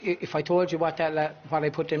If I told you what I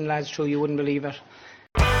put them lads through, you wouldn't believe it.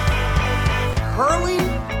 Hurling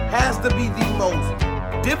has to be the most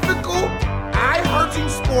difficult, eye-hurting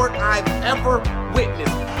sport I've ever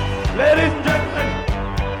witnessed. Ladies and gentlemen,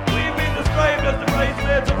 we've been described as the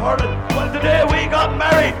bridesmaids of hurling. Well, today we got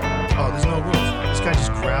married. Oh, there's no rules. This guy just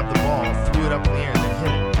grabbed the ball, threw it up in the air, and then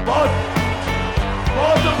hit it. But,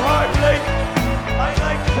 most importantly, I'd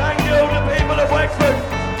like to thank you, the people of Wexford,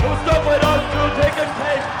 who stuck with us through thick and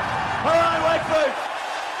thin. Hurrah, Wexford!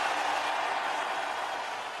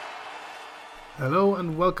 Hello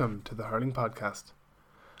and welcome to the Hurling Podcast.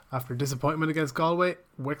 After disappointment against Galway,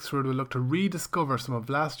 Wexford will look to rediscover some of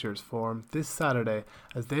last year's form this Saturday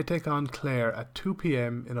as they take on Clare at 2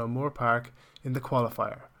 p.m. in O'Moore Park in the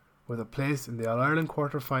qualifier, with a place in the All-Ireland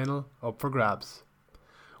quarter-final up for grabs.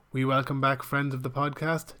 We welcome back friends of the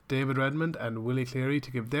podcast, David Redmond and Willie Cleary,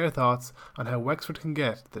 to give their thoughts on how Wexford can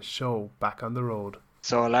get the show back on the road.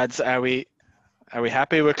 So lads, are we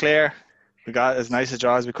happy with Clare? We got as nice a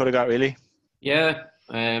draw as we could have got, really. Yeah.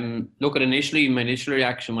 Look, at my initial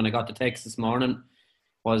reaction when I got the text this morning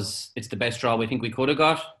was it's the best draw we think we could have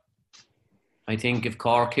got. I think if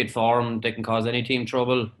Cork hit form, they can cause any team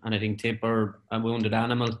trouble, and I think Tipp are a wounded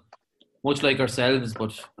animal, much like ourselves.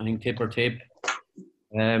 But I think Tipp are Tipp.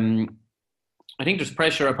 I think there's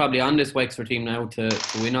pressure probably on this Wexford team now to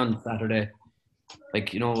win on Saturday.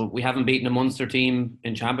 Like, you know, we haven't beaten a Munster team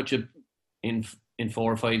in championship in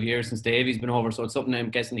 4 or 5 years since Davy's been over, so it's something I'm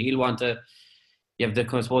guessing he'll want to. You have the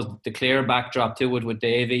Clare backdrop to it with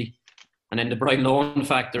Davy, and then the Brian Lohan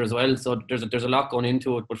factor as well. So there's a lot going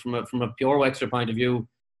into it. But from a pure Wexford point of view,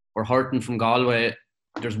 we're hurting from Galway.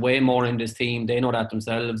 There's way more in this team. They know that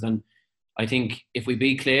themselves, and I think if we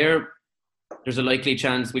beat Clare, there's a likely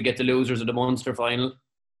chance we get the losers of the Munster final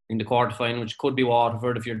in the quarter final, which could be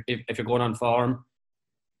Waterford if you're going on form.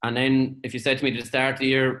 And then if you said to me at the start of the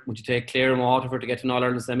year, would you take Clare and Waterford to get to an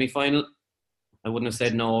All-Ireland semi-final? I wouldn't have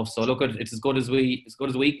said no. So look, it's as good as we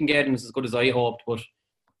can get, and it's as good as I hoped. But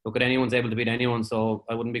look, at anyone's able to beat anyone, so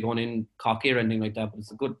I wouldn't be going in cocky or anything like that. But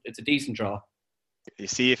it's a decent draw. You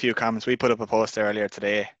see a few comments. We put up a post earlier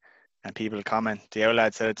today, and people comment. The old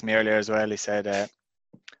lad said it to me earlier as well. He said,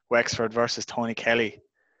 Wexford versus Tony Kelly.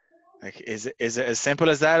 Like, is it as simple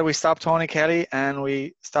as that? We stop Tony Kelly and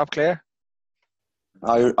we stop Clare?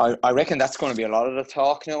 I reckon that's going to be a lot of the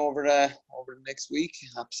talk now over the next week.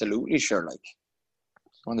 Absolutely, sure. Like,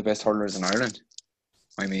 one of the best hurlers in Ireland.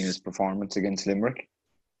 I mean, his performance against Limerick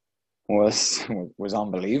was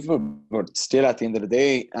unbelievable. But still, at the end of the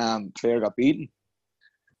day, Clare got beaten.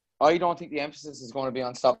 I don't think the emphasis is going to be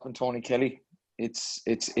on stopping Tony Kelly. It's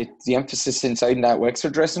the emphasis inside in that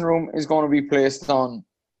Wexford dressing room is going to be placed on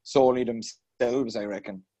solely themselves, I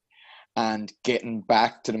reckon, and getting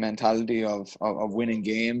back to the mentality of winning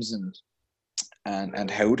games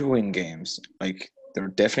and how to win games. Like, they're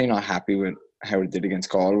definitely not happy with how they did against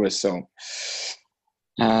Galway, so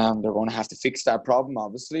they're going to have to fix that problem,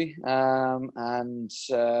 obviously. You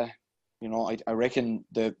know, I reckon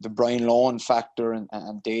the Brian Lohan factor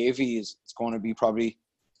and Davy is going to be probably.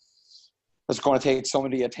 It's going to take some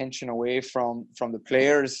of the attention away from the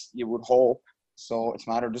players, you would hope. So it's a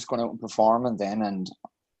matter of just going out and performing then. And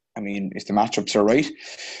I mean, if the matchups are right,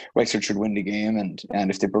 Wexford should win the game.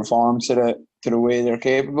 And if they perform to the way they're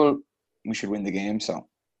capable, we should win the game. So,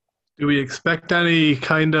 do we expect any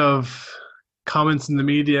kind of comments in the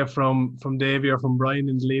media from Davy or from Brian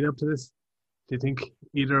in the lead up to this? Do you think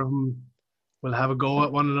either of them will have a go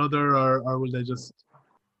at one another, or will they just?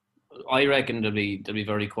 I reckon they'll be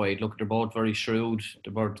very quiet. Look, they're both very shrewd.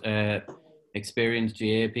 They're both experienced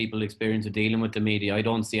GA people, experienced with dealing with the media. I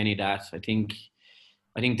don't see any of that. I think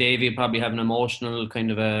Davey will probably have an emotional kind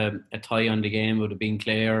of a tie on the game. Would have been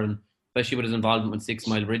Clare, and especially with his involvement with 6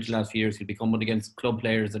 Mile Bridge last few years, he'll be coming against club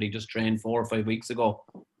players that he just trained 4 or 5 weeks ago.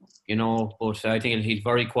 You know, but I think he's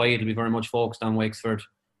very quiet. He'll be very much focused on Wexford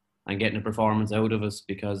and getting a performance out of us,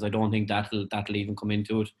 because I don't think that'll even come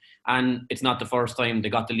into it. And it's not the first time they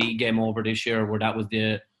got the league game over this year where that was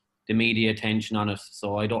the media attention on it.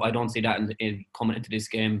 So I don't see that in coming into this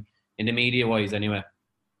game in the media wise anyway.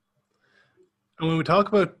 And when we talk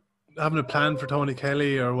about having a plan for Tony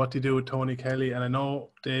Kelly or what to do with Tony Kelly, and I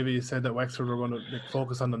know Davey said that Wexford were going to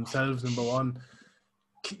focus on themselves, number one.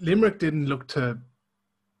 Limerick didn't look to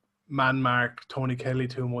man-mark Tony Kelly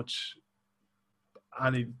too much,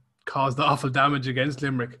 and he caused awful damage against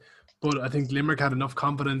Limerick. But I think Limerick had enough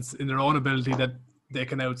confidence in their own ability that they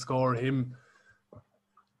can outscore him.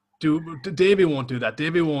 Davy won't do that.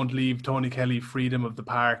 Davy won't leave Tony Kelly freedom of the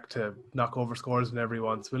park to knock over scores whenever he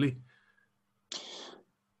wants, will he?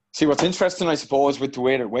 See, what's interesting, I suppose, with the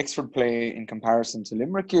way that Wexford play in comparison to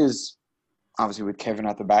Limerick is obviously with Kevin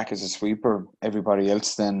at the back as a sweeper, everybody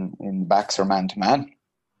else then in backs are man to man.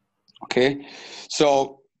 Okay,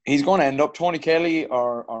 so he's going to end up, Tony Kelly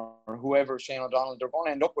or whoever, Shane O'Donnell, they're going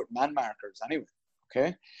to end up with man markers anyway.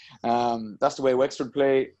 Okay, that's the way Wexford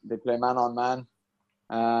play. They play man on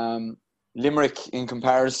man. Limerick, in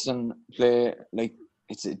comparison, play like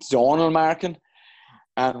it's zonal marking.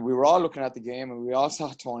 And we were all looking at the game, and we all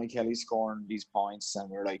saw Tony Kelly scoring these points, and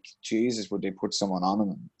we were like, Jesus, would they put someone on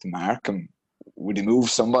him to mark him? Would they move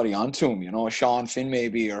somebody onto him? You know, a Sean Finn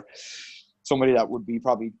maybe, or somebody that would be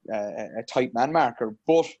probably a tight man marker.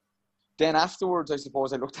 But then afterwards, I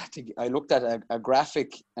suppose I looked at a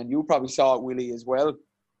graphic, and you probably saw it, Willie, as well.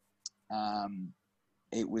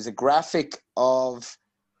 It was a graphic of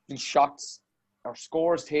the shots or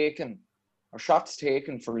scores taken or shots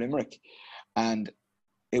taken for Limerick, and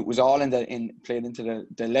it was all played into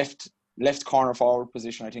the left corner forward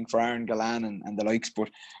position, I think, for Aaron Gallan and the likes. But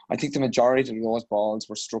I think the majority of those balls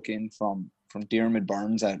were struck in from Diarmaid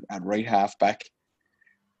Byrnes at right half back.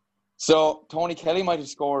 So Tony Kelly might have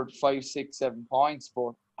scored 5, 6, 7 points,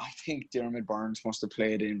 but I think Diarmaid Byrnes must have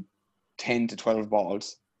played in 10 to 12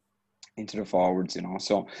 balls into the forwards, you know.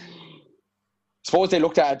 So I suppose they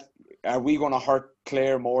looked at, are we going to hurt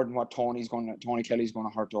Clare more than what Tony Kelly's going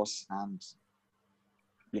to hurt us? And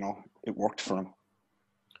you know, it worked for him.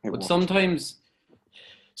 But sometimes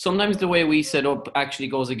the way we set up actually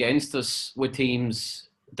goes against us with teams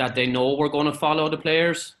that they know we're going to follow the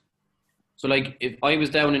players. So, like, if I was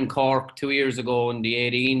down in Cork 2 years ago in the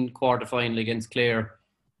 18 quarter-final against Clare,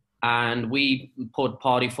 and we put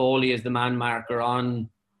Paddy Foley as the man marker on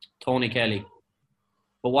Tony Kelly.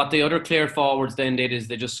 But what the other Clare forwards then did is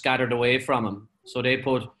they just scattered away from him. So they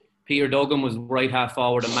put Peter Duggan was right half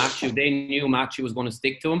forward and Matthew. They knew Matthew was going to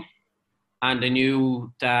stick to him. And they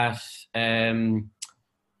knew that,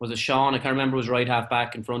 was it Sean? I can't remember, was right half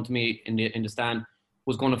back in front of me in the stand,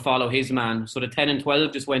 was going to follow his man. So the 10 and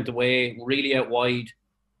 12 just went away, really out wide.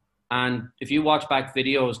 And if you watch back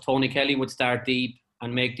videos, Tony Kelly would start deep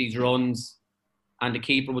and make these runs, and the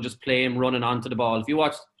keeper would just play him running onto the ball. If you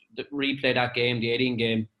watch replay that game, the 18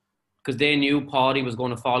 game, because they knew Paddy was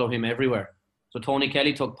going to follow him everywhere. So Tony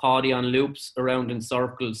Kelly took Paddy on loops around in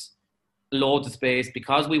circles, loads of space.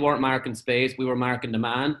 Because we weren't marking space, we were marking the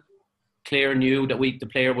man. Clare knew that the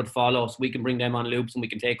player would follow, so we can bring them on loops and we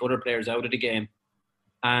can take other players out of the game.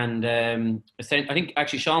 And I think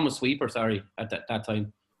actually Sean was sweeper, at that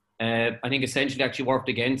time. I think essentially actually worked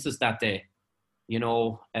against us that day, you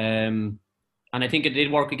know. And I think it did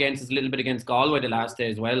work against us a little bit against Galway the last day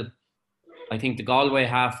as well. I think the Galway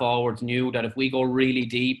half forwards knew that if we go really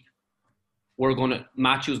deep,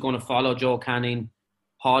 Matthew was going to follow Joe Canning,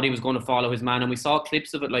 Paddy was going to follow his man, and we saw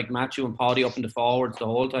clips of it, like Matthew and Paddy up in the forwards the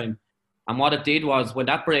whole time. And what it did was, when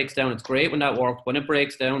that breaks down, it's great when that worked. When it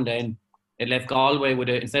breaks down, then it left Galway with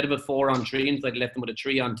instead of a 4-on-3, it left them with a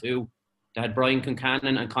 3-on-2. They had Brian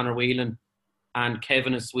Concannon and Conor Whelan and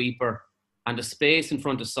Kevin as sweeper, and the space in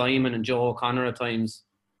front of Simon and Joe O'Connor at times,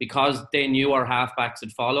 because they knew our half-backs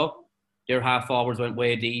would follow, their half-forwards went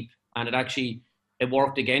way deep, and it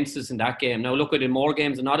worked against us in that game. Now, look, in more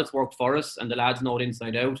games than not, it's worked for us, and the lads know it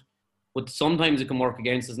inside out. But sometimes it can work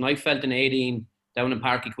against us. And I felt in 18 down in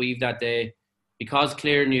Páirc Uí Chaoimh that day, because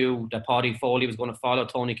Clare knew that Paddy Foley was going to follow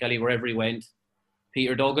Tony Kelly wherever he went,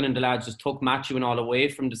 Peter Duggan and the lads just took Matthew and all away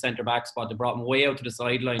from the centre-back spot. They brought him way out to the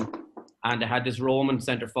sideline, and they had this Roman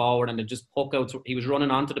centre-forward, and they just puck-outs. He was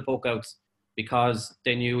running onto the puck-outs because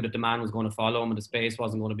they knew that the man was going to follow him and the space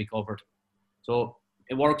wasn't going to be covered. So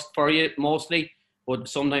it works for you mostly, but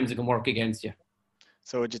sometimes it can work against you.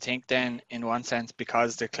 So would you think then, in one sense,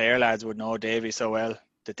 because the Clare lads would know Davy so well,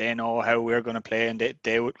 that they know how we're going to play, and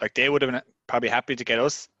they would have been probably happy to get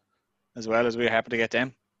us as well as we're happy to get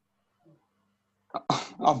them?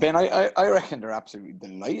 Oh, Ben, I reckon they're absolutely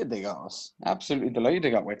delighted they got us. Absolutely delighted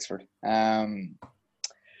they got Wexford.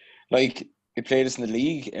 Like, they played us in the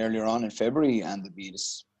league earlier on in February, and they beat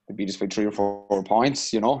us by 3 or 4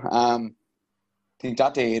 points, you know. I think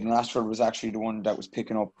that day Aidan Rashford was actually the one that was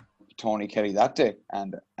picking up Tony Kelly that day,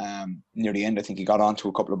 and near the end I think he got onto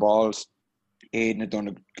a couple of balls. Aidan had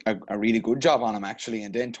done a really good job on him actually,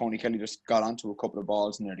 and then Tony Kelly just got onto a couple of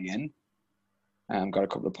balls near the end, got a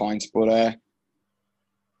couple of points. But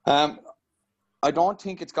I don't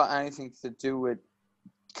think it's got anything to do with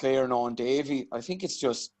Clare knowing Davy. I think it's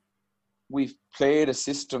just we've played a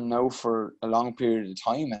system now for a long period of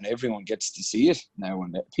time, and everyone gets to see it now.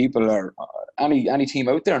 And people are any team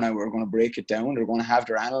out there now are going to break it down. They're going to have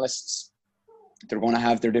their analysts. They're going to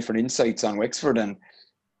have their different insights on Wexford, and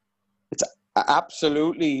it's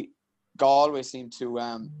absolutely Galway seem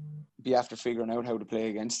to be after figuring out how to play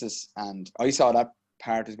against us. And I saw that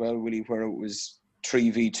part as well, Willie, where it was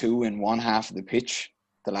 3v2 in one half of the pitch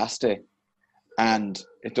the last day. And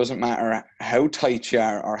it doesn't matter how tight you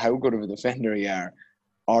are or how good of a defender you are,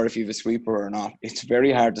 or if you have a sweeper or not. It's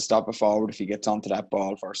very hard to stop a forward if he gets onto that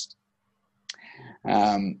ball first.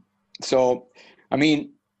 So, I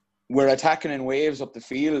mean, we're attacking in waves up the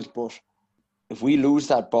field, but if we lose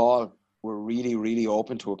that ball, we're really, really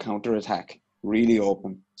open to a counter-attack. Really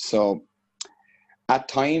open. So, at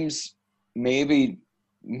times, maybe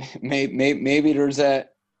there's a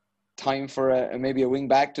time for maybe a wing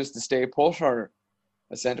back just to stay put, or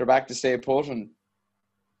a centre back to stay put. And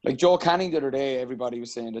like Joe Canning the other day, everybody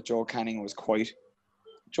was saying that Joe Canning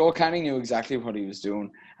knew exactly what he was doing,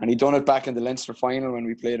 and he'd done it back in the Leinster final when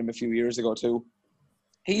we played him a few years ago too.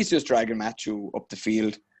 He's just dragging Matthew up the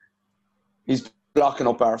field. He's blocking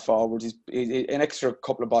up our forwards. He's an extra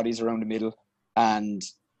couple of bodies around the middle, and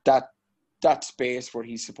that space where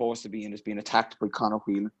he's supposed to be in is being attacked by Conor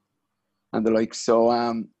Whelan and the like.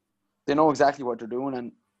 So they know exactly what they're doing,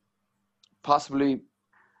 and possibly,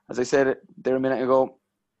 as I said there a minute ago,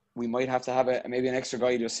 we might have to have maybe an extra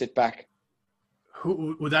guy just sit back.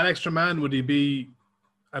 Who would that extra man? Would he be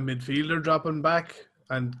a midfielder dropping back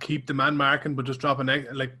and keep the man marking, but just dropping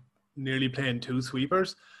like nearly playing two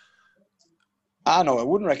sweepers? No, I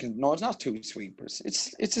wouldn't reckon. No, it's not two sweepers.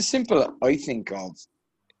 It's a simple, I think, of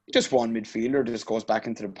just one midfielder just goes back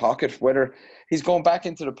into the pocket. Whether he's going back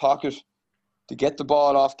into the pocket to get the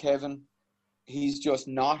ball off Kevin, he's just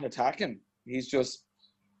not attacking. He's just,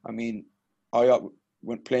 I mean,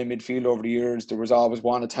 when playing midfield over the years, there was always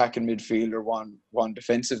one attacking midfielder, one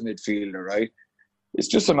defensive midfielder, right? It's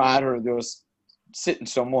just a matter of just sitting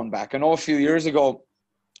someone back. I know a few years ago,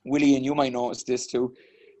 Willie, and you might notice this too,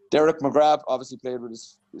 Derek McGrath obviously played with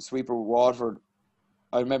his sweeper with Waterford.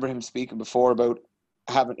 I remember him speaking before about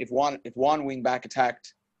having, if one wing back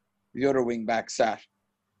attacked, the other wing back sat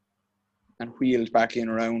and wheeled back in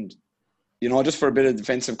around, you know, just for a bit of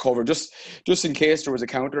defensive cover, just in case there was a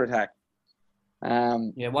counter attack.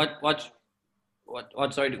 What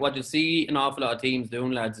you see an awful lot of teams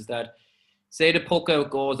doing, lads, is that say the puck out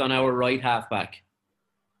goes on our right half back,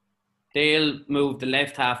 they'll move the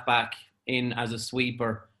left half back in as a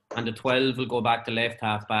sweeper, and the 12 will go back to left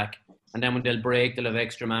half back, and then when they'll break, they'll have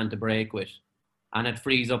extra man to break with, and it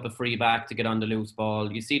frees up a free back to get on the loose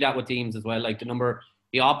ball. You see that with teams as well, like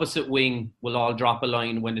the opposite wing will all drop a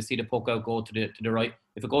line when they see the puck out go to the right.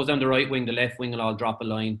 If it goes down the right wing, the left wing will all drop a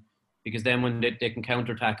line, because then when they can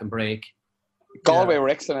counter-attack and break. Galway were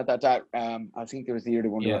excellent at that. I think it was the year they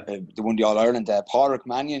won the All-Ireland. Pádraig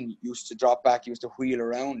Mannion used to drop back, used to wheel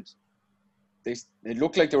around. It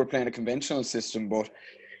looked like they were playing a conventional system, but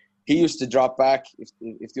he used to drop back.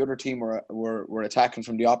 If the other team were attacking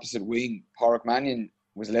from the opposite wing, Pádraig Mannion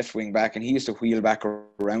was left wing back, and he used to wheel back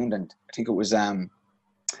around. And I think it was one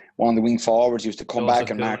of the wing forwards used to come back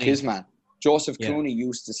and mark his man. Joseph Cooney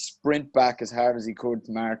used to sprint back as hard as he could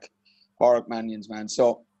to mark Pádraig Mannion's man.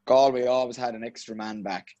 So Galway always had an extra man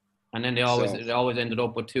back. And then it always ended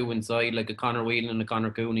up with two inside, like a Conor Whelan and a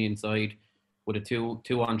Conor Cooney inside, with a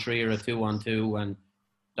 2-on-3 or a 2-on-2, and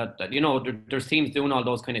that you know, there's teams doing all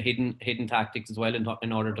those kind of hidden tactics as well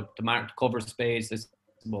in order to cover space, I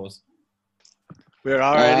suppose. We're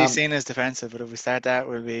already seen as defensive, but if we start that,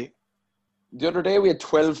 we'll be. The other day we had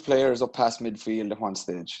 12 players up past midfield at one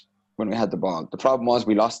stage when we had the ball. The problem was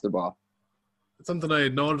we lost the ball. It's something I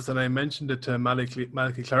had noticed, and I mentioned it to Malachy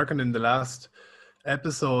Clerkin in the last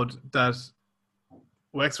episode, that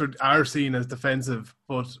Wexford are seen as defensive,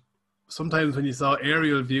 but sometimes when you saw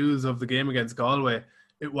aerial views of the game against Galway,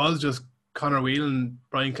 it was just Conor Whelan,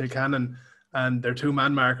 Brian Kilcannon, and their two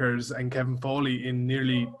man markers and Kevin Foley in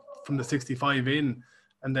nearly from the 65 in,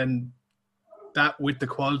 and then that with the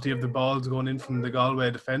quality of the balls going in from the Galway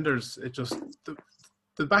defenders, it just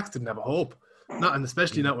the backs didn't have a hope. And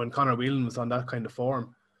especially not when Conor Whelan was on that kind of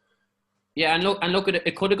form. Yeah, and look at it.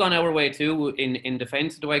 It could have gone our way too in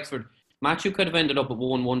defence of the Wexford. Matthew could have ended up at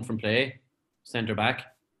 1-1 from play, centre back.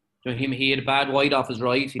 You know, he had a bad wide off his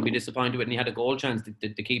right. He'd be disappointed with it, and he had a goal chance.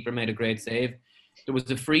 The keeper made a great save. There was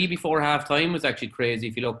a free before half time. Was actually crazy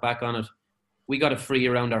if you look back on it. We got a free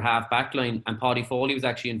around our half back line, and Paddy Foley was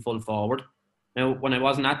actually in full forward. Now, when I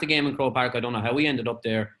wasn't at the game in Croke Park, I don't know how he ended up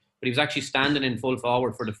there, but he was actually standing in full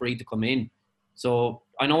forward for the free to come in. So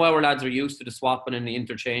I know our lads are used to the swapping and the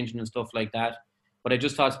interchanging and stuff like that, but I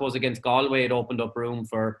just thought, I suppose, against Galway, it opened up room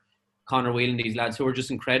for Conor Whelan, these lads who are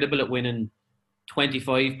just incredible at winning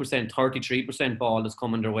 25%, 33% ball that's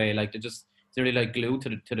coming their way. Like, they're really like glue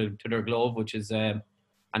to their glove, which is, and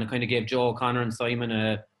it kind of gave Joe O'Connor and Simon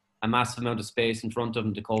a massive amount of space in front of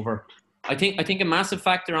them to cover. I think a massive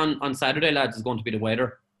factor on Saturday, lads, is going to be the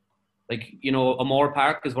weather. Like, O'Moore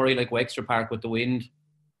Park is very like Wexford Park with the wind.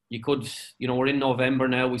 You could, we're in November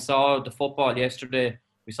now. We saw the football yesterday.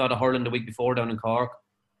 We saw the hurling the week before down in Cork.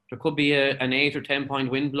 There could be an 8 or 10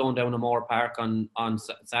 point wind blowing down O'Moore Park on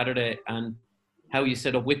Saturday, and how you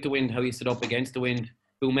set up with the wind, how you set up against the wind,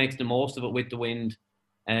 who makes the most of it with the wind,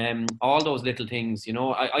 all those little things.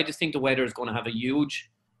 I just think the weather is going to have a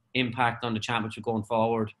huge impact on the championship going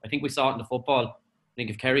forward. I think we saw it in the football. I think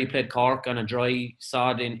if Kerry played Cork on a dry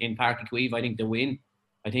sod in Páirc Uí Chaoimh, I think they win.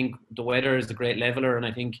 I think the weather is a great leveller, and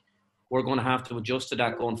I think we're going to have to adjust to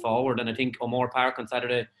that going forward. And I think O'Moore Park on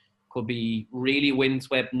Saturday could be really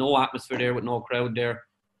windswept, no atmosphere there with no crowd there.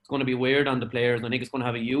 It's going to be weird on the players, and I think it's going to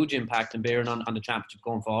have a huge impact and bearing on the championship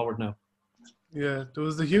going forward now. Yeah, there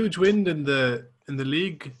was a huge wind in the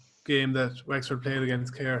league game that Wexford played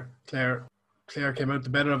against Clare. Clare came out the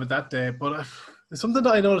better of it that day, but there's something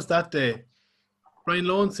that I noticed that day. Brian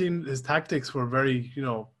Lohan seemed his tactics were very,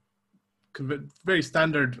 very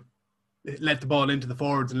standard. Let the ball into the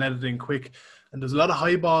forwards and let it in quick. And there's a lot of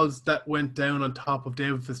high balls that went down on top of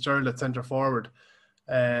David Fitzgerald at centre forward.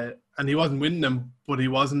 And he wasn't winning them, but he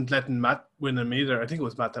wasn't letting Matt win them either. I think it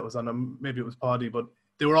was Matt that was on him. Maybe it was Paddy, but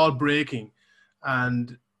they were all breaking.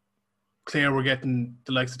 And Clare were getting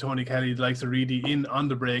the likes of Tony Kelly, the likes of Reedy in on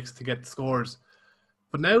the breaks to get the scores.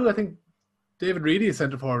 But now I think David Reedy is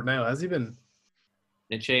centre forward now. Has he been?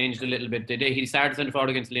 They changed a little bit. He started centre forward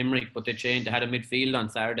against Limerick, but they changed. They had a midfield on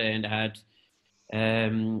Saturday, and they had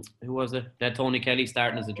who was it? They had Tony Kelly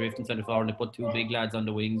starting as a drifting centre forward, and they put two big lads on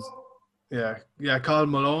the wings. Yeah. Colin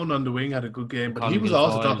Malone on the wing had a good game, but he was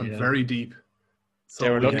also dropping very deep. So they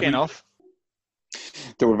were lucky enough.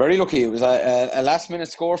 They were very lucky. It was a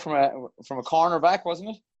last-minute score from a corner back, wasn't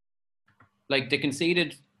it? Like, they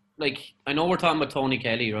conceded. Like, I know we're talking about Tony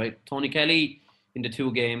Kelly, right? Tony Kelly in the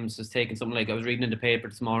two games has taken something like, I was reading in the paper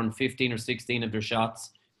this morning, 15 or 16 of their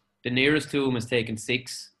shots. The nearest to him has taken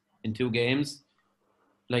 6 in 2 games.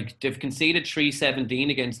 Like, they've conceded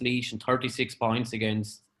 3-17 against Laois and 36 points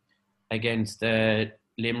against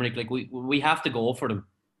Limerick. Like, we have to go for them.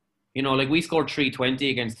 Like, we scored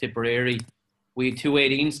 3-20 against Tipperary. We had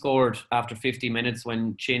 2-18 scored after 50 minutes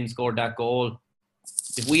when Chin scored that goal.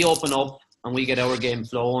 If we open up and we get our game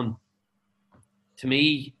flowing, to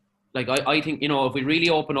me, like, I think, if we really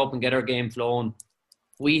open up and get our game flowing,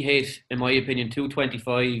 we hit, in my opinion,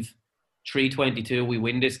 225, 322, we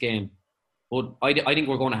win this game. But I think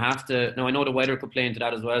we're going to have to. Now, I know the weather could play into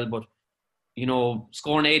that as well, but,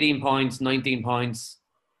 scoring 18 points, 19 points,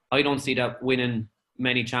 I don't see that winning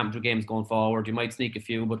many championship games going forward. You might sneak a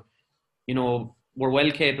few, but, we're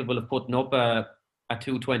well capable of putting up a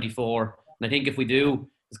 224. And I think if we do,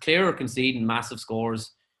 it's Clare conceding massive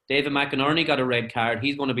scores. David McInerney got a red card.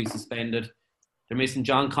 He's going to be suspended. They're missing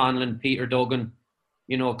John Conlon, Peter Duggan,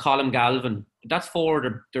 Colin Galvin. That's 4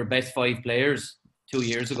 of their best 5 players 2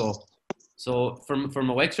 years ago. So from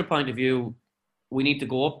a Wexford point of view, we need to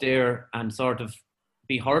go up there and sort of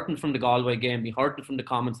be hurting from the Galway game, be hurting from the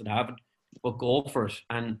comments that happened, but go for it.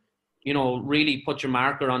 And, really put your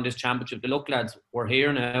marker on this championship. Look, lads, we're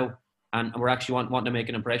here now, and we're actually wanting to make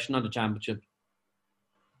an impression on the championship.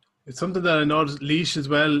 It's something that I noticed Laois as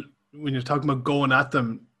well, when you're talking about going at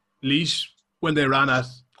them. Laois, when they ran at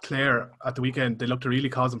Clare at the weekend, they looked to really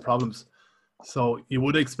cause them problems. So you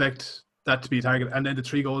would expect that to be a target. And then the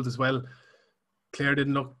 3 goals as well. Clare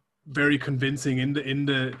didn't look very convincing in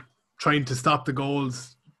the trying to stop the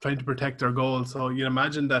goals, trying to protect their goals. So you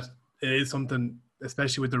imagine that it is something,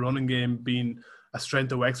 especially with the running game being a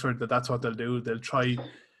strength of Wexford, that's what they'll do. They'll try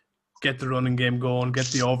get the running game going, get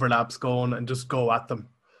the overlaps going, and just go at them.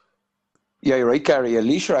 Yeah, you're right, Gary.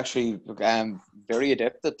 Laois are actually very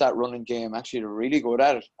adept at that running game. Actually, they're really good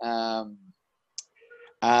at it.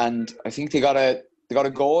 And I think they got a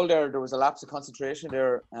goal there. There was a lapse of concentration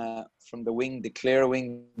there from the wing, the Clare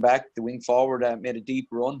wing back. The wing forward made a deep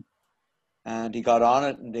run, and he got on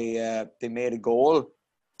it, and they made a goal.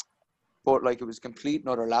 But like, it was complete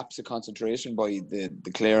another lapse of concentration by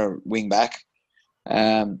the Clare wing back.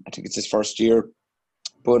 I think it's his first year.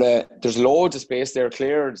 But there's loads of space there.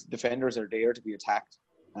 Clare's defenders are there to be attacked.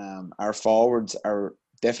 Our forwards are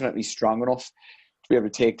definitely strong enough to be able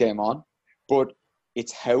to take them on. But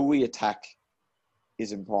it's how we attack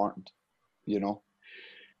is important.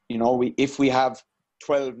 If we have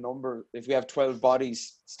 12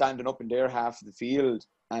 bodies standing up in their half of the field,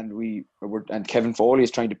 and Kevin Foley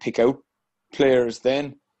is trying to pick out players,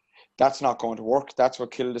 then that's not going to work. That's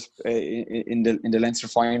what killed us in the Leinster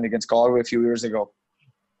final against Galway a few years ago.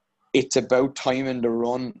 It's about timing the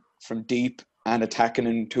run from deep and attacking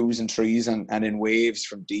in 2s and 3s and in waves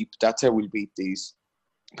from deep. That's how we'll beat these,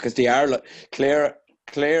 because they are Clare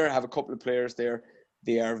have a couple of players there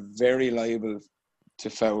they are very liable to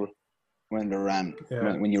foul when they're ran,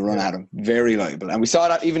 Yeah. when you run at them. Very liable. And we saw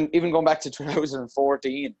that even going back to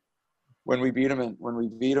 2014 when we beat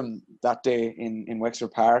them that day in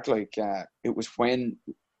Wexford Park. Like, it was when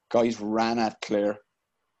guys ran at Clare.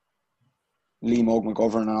 Lee Moog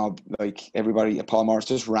McGovern and all, like everybody, Paul Morris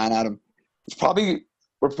just ran at him.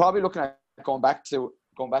 We're probably looking at going back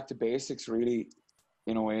to basics, really,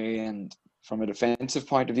 in a way. And from a defensive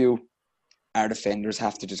point of view, our defenders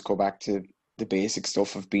have to just go back to the basic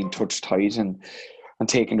stuff of being touch tight and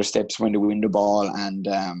taking their steps when they win the ball. And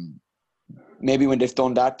maybe when they've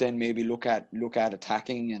done that, then maybe look at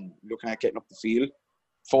attacking and looking at getting up the field,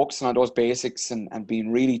 focusing on those basics and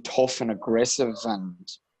being really tough and aggressive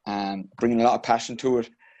and bringing a lot of passion to it.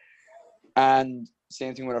 And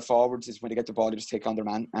same thing with our forwards is when they get the ball, they just take on their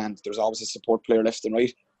man, and there's always a support player left and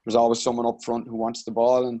right. There's always someone up front who wants the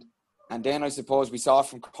ball. And then I suppose we saw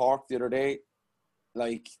from Cork the other day,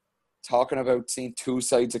 like, talking about seeing two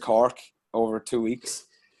sides of Cork over 2 weeks.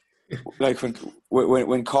 Like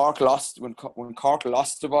when Cork lost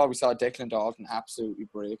the ball, we saw Declan Dalton absolutely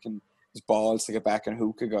breaking his balls to get back and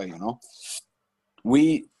hook a guy, you know.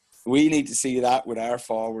 We need to see that with our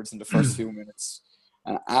forwards in the first few minutes.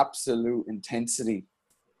 An absolute intensity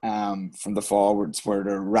from the forwards where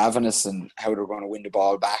they're ravenous and how they're going to win the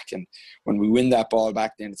ball back. And when we win that ball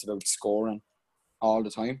back, then it's about scoring all the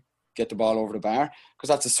time. Get the ball over the bar, because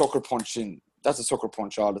that's a sucker punch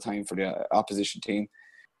all the time for the opposition team.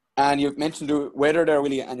 And you've mentioned the weather there,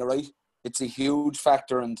 Willie, and you're right. It's a huge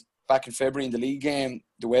factor. And back in February in the league game,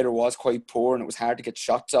 the weather was quite poor and it was hard to get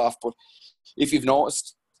shots off. But if you've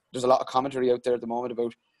noticed, there's a lot of commentary out there at the moment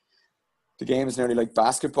about the game is nearly like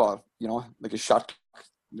basketball, you know, like a shot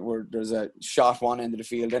where there's a shot one end of the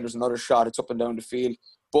field, then there's another shot, it's up and down the field.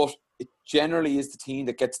 But it generally is the team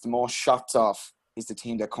that gets the most shots off is the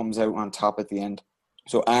team that comes out on top at the end.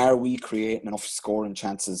 So are we creating enough scoring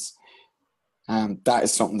chances? That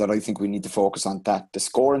is something that I think we need to focus on, that the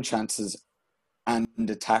scoring chances and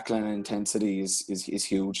the tackling and intensity is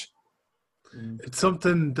huge. It's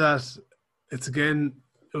something that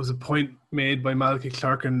it was a point made by Malachy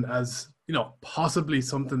Clerkin as, you know, possibly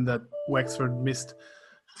something that Wexford missed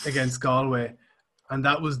against Galway, and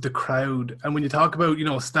that was the crowd. And when you talk about, you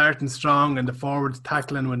know, starting strong and the forwards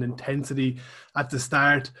tackling with intensity at the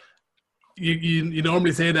start, you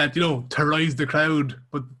normally say that, you know, to rise the crowd,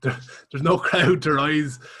 but there's no crowd to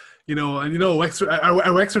rise, you know. And, you know, Wexford,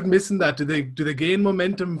 are Wexford missing that? Do they gain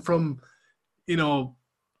momentum from, you know,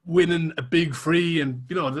 winning a big free? And,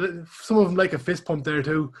 you know, some of them like a fist pump there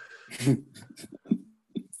too.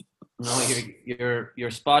 No,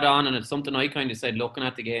 you're spot on, and it's something I kind of said looking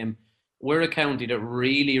at the game. We're a county that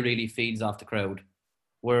really, really feeds off the crowd.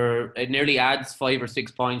 It nearly adds 5 or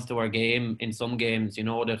 6 points to our game in some games, you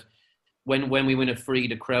know, that when we win a free,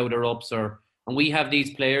 the crowd are up. And we have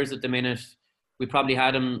these players at the minute. We probably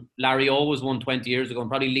had him. Larry O was one 20 years ago, and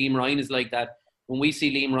probably Liam Ryan is like that. When we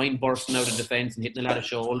see Liam Ryan bursting out of defence and hitting a lot of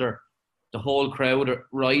shoulder, the whole crowd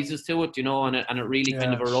rises to it, you know, and it really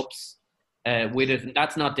kind of erupts with it. And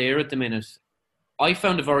that's not there at the minute. I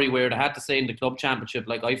found it very weird. I had to say in the club championship,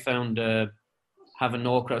 like, I found having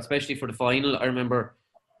no crowd, especially for the final. I remember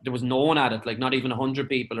there was no one at it, like not even 100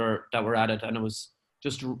 people that were at it, and it was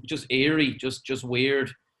just eerie, just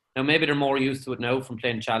weird. Now maybe they're more used to it now from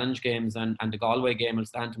playing challenge games and the Galway game at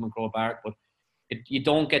Stanton and Croke Park, but you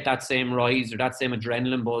don't get that same rise or that same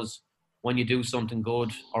adrenaline buzz when you do something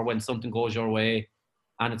good or when something goes your way.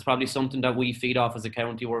 And it's probably something that we feed off as a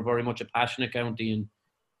county. We're very much a passionate county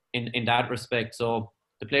in that respect. So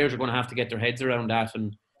the players are going to have to get their heads around that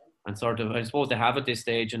and sort of, I suppose they have at this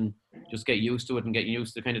stage, and just get used to it and get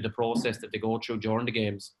used to kind of the process that they go through during the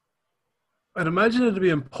games. I'd imagine it'd be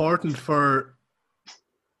important for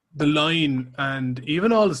the line and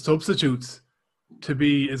even all the substitutes to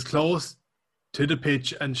be as close to the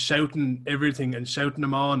pitch and shouting everything and shouting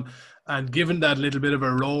them on and giving that little bit of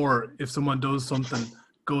a roar if someone does something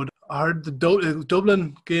good. I heard the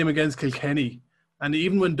Dublin game against Kilkenny, and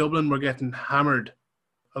even when Dublin were getting hammered,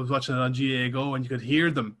 I was watching it on GA Go, and you could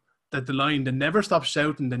hear them, that the line, they never stopped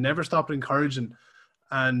shouting, they never stopped encouraging.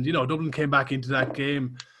 And, you know, Dublin came back into that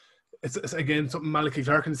game. It's again, something Malachy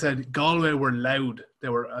Clerkin said, Galway were loud. They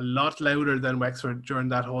were a lot louder than Wexford during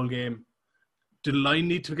that whole game. Did the line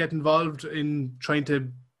need to get involved in trying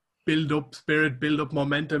to build up spirit, build up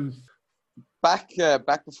momentum? Back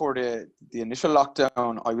before the initial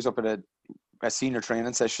lockdown, I was up at a senior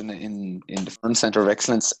training session in the Fern Centre of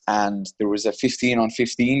Excellence, and there was a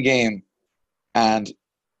 15-on-15 game, and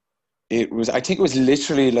I think it was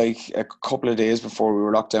literally like a couple of days before we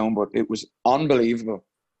were locked down, but it was unbelievable,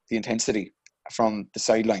 the intensity from the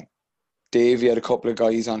sideline. Davey had a couple of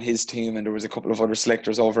guys on his team, and there was a couple of other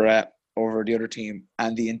selectors over the other team,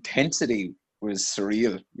 and the intensity was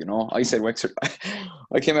surreal. You know, I said Wexford.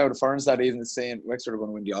 I came out of Ferns that evening saying Wexford are going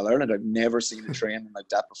to win the All Ireland. I've never seen a training like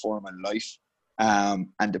that before in my life.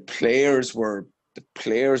 And the players were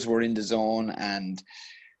in the zone, and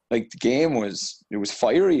like the game was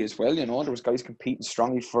fiery as well. You know, there was guys competing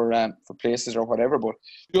strongly for places or whatever, but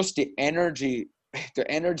just the energy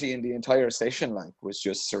in the entire session like was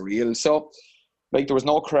just surreal. So like there was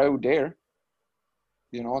no crowd there.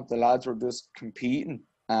 You know, the lads were just competing,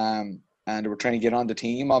 and they were trying to get on the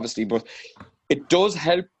team, obviously. But it does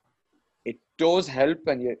help.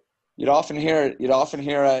 And you'd often hear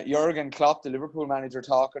Jurgen Klopp, the Liverpool manager,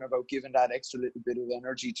 talking about giving that extra little bit of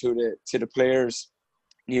energy to the players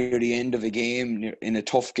near the end of a game, in a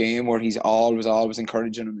tough game, where he's always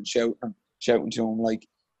encouraging them and shouting to them. Like,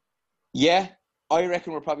 yeah, I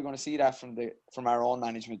reckon we're probably going to see that from our own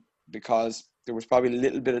management, because there was probably a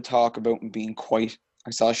little bit of talk about him being quiet. I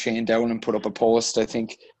saw Shane Dowling put up a post, I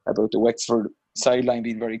think, about the Wexford sideline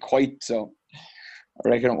being very quiet. So I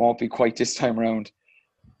reckon it won't be quite this time around.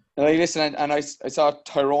 And I saw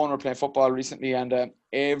Tyrone were playing football recently, and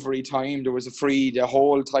every time there was a free, the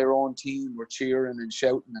whole Tyrone team were cheering and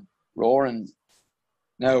shouting and roaring.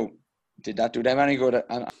 Now, did that do them any good?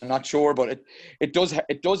 I'm not sure, but it does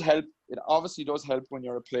help. It obviously does help when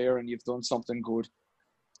you're a player and you've done something good,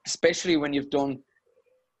 especially when you've done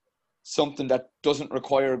something that doesn't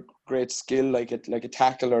require great skill, like a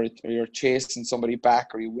tackle, or you're chasing somebody back,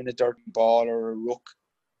 or you win a dirty ball or a ruck,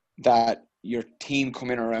 that your team come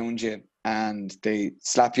in around you and they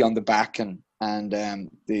slap you on the back, and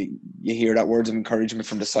you hear that words of encouragement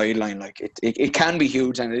from the sideline. Like it can be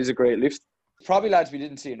huge, and it is a great lift. Probably, lads, we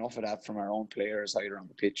didn't see enough of that from our own players either on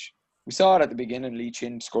the pitch. We saw it at the beginning. Lee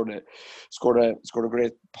Chin scored a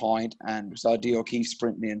great point, and we saw D. O'Keefe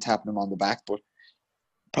sprinting in and tapping him on the back, but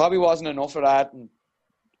probably wasn't enough of that. And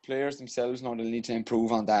players themselves know they need to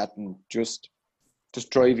improve on that and just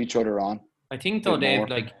drive each other on. I think though, Dave,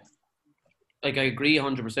 like I agree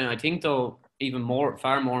 100%. I think though,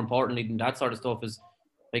 far more importantly than that sort of stuff is,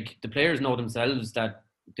 like, the players know themselves that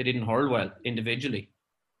they didn't hurl well individually.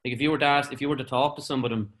 Like, if you were to talk to some of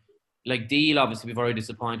them, like Deal obviously be very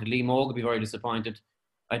disappointed, Lee Moog would be very disappointed.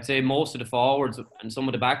 I'd say most of the forwards and some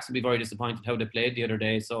of the backs would be very disappointed how they played the other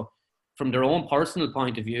day. So from their own personal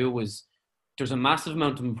point of view, there's a massive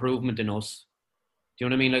amount of improvement in us. Do you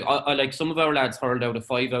know what I mean? Like, I like some of our lads hurled out of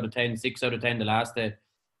 5 out of 10, 6 out of 10 the last day.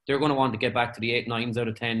 They're going to want to get back to the 8, 9s out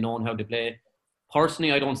of 10, knowing how to play.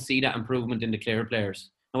 Personally, I don't see that improvement in the Clare players.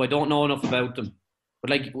 Now, I don't know enough about them, but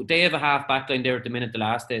like, they have a half back line there at the minute the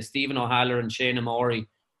last day. Stephen O'Halloran and Shane Amori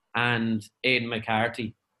and Aidan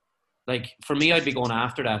McCarthy. Like, for me, I'd be going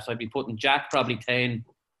after that. So I'd be putting Jack probably 10,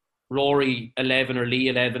 Rory 11 or Lee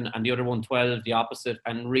 11, and the other one 12, the opposite,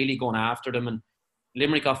 and really going after them. And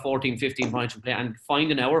Limerick got 14, 15 points to play, and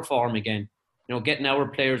finding our form again. You know, getting our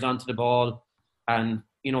players onto the ball, and,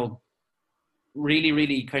 you know, really,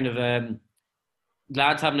 really kind of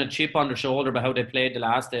lads having a chip on their shoulder about how they played the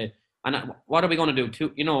last day. And what are we going to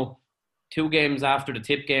do? 2 games after the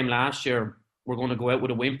Tipp game last year, we're going to go out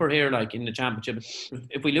with a whimper here, like in the championship.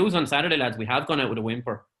 If we lose on Saturday, lads, we have gone out with a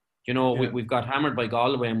whimper. You know, yeah. We've got hammered by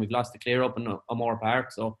Galway, and we've lost the Clare up in O'Moore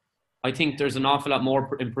Park. So I think there's an awful lot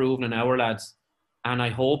more improving in our lads, and I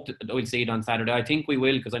hope that we'll see it on Saturday. I think we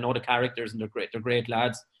will, because I know the characters, and they're great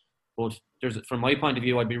lads. But from my point of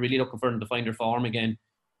view, I'd be really looking for them to find their form again.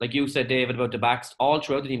 Like you said, David, about the backs, all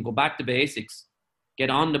throughout the team, go back to basics. Get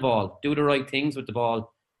on the ball. Do the right things with the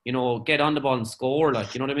ball. You know, get on the ball and score,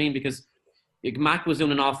 like, you know what I mean? Because Mac was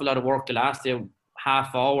doing an awful lot of work the last day,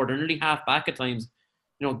 half forward and nearly half back at times.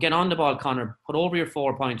 You know, get on the ball, Connor. Put over your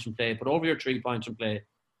 4 points in play. Put over your 3 points in play.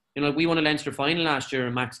 You know, we won a Leinster final last year,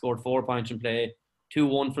 and Mac scored 4 points in play,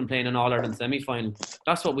 2-1 from playing an All-Ireland semi-final.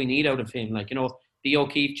 That's what we need out of him. Like, you know, the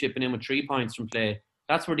O'Keefe chipping in with 3 points from play.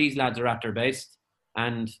 That's where these lads are at their best.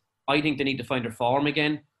 And I think they need to find their form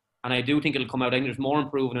again. And I do think it'll come out. I think there's more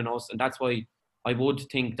improving in us. And that's why I would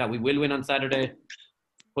think that we will win on Saturday.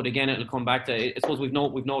 But again, it'll come back to, I suppose we've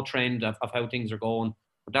no trend of how things are going.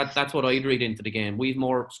 But that's what I'd read into the game. We've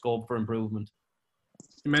more scope for improvement.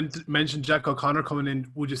 You mentioned Jack O'Connor coming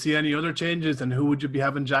in. Would you see any other changes, and who would you be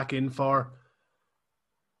having Jack in for?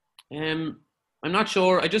 I'm not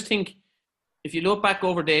sure. I just think if you look back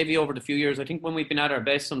over Davey over the few years, I think when we've been at our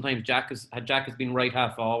best, sometimes Jack has been right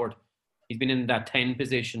half forward. He's been in that 10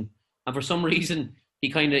 position. And for some reason,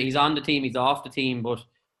 he's on the team, he's off the team. But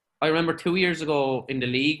I remember 2 years ago in the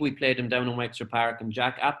league, we played him down in Wexford Park, and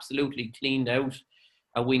Jack absolutely cleaned out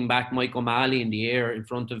a wing back, Mike O'Malley, in the air in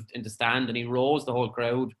the stand, and he rose the whole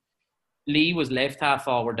crowd. Lee was left half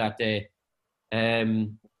forward that day,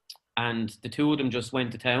 And the two of them just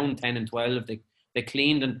went to town, 10 and 12. They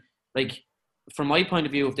cleaned, and like, from my point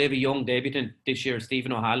of view, if they have a young debutant this year,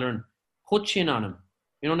 Stephen O'Halloran, put chin on him.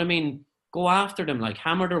 You know what I mean? Go after them, like,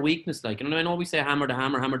 hammer their weakness. Like, you know, I know we say hammer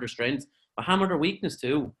their strengths, but hammer their weakness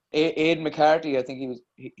too. Aidan McCarthy, I think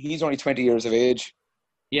he's only 20 years of age.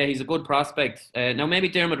 Yeah, he's a good prospect. Now maybe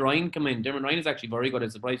Dermot Ryan come in. Dermot Ryan is actually very good.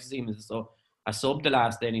 It's surprised to see him as a sub the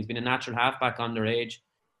last day, and he's been a natural halfback underage,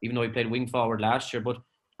 even though he played wing forward last year. But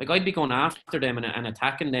like, I'd be going after them and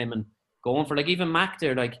attacking them and going for, like, even Mac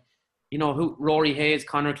there, like, you know, who Rory Hayes,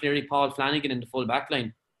 Conor Cleary, Paul Flanagan in the full back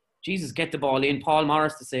line. Jesus, get the ball in. Paul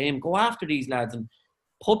Morris the same. Go after these lads and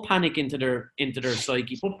put panic into their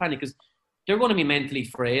psyche. Put panic, because they're going to be mentally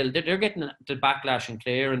frail. They're getting the backlash in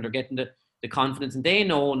Clare, and they're getting the confidence, and they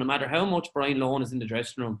know no matter how much Brian Lohan is in the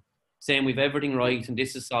dressing room saying we've everything right and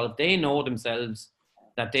this is solid, they know themselves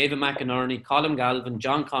that David McInerney, Colin Galvin,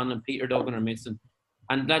 John Conlon, Peter Duggan are missing.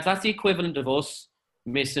 And that's the equivalent of us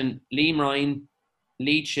missing Liam Ryan,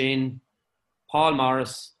 Lee Chin, Paul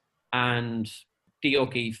Morris and Dee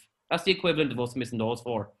O'Keefe. That's the equivalent of us missing those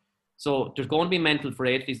four. So there's going to be mental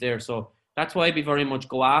frailties there. So that's why I'd be very much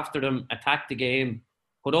go after them, attack the game,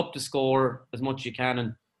 put up the score as much as you can.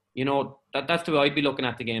 And, you know, that's the way I'd be looking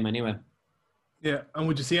at the game anyway. Yeah, and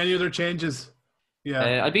would you see any other changes?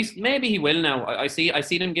 Yeah, maybe he will now. I see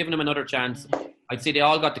them giving him another chance. I'd say they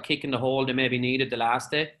all got the kick in the hole they maybe needed the last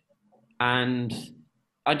day. And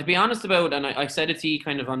to be honest about, and I said it to you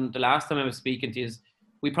kind of on the last time I was speaking to you, is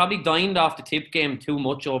we probably dined off the Tipp game too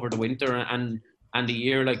much over the winter and the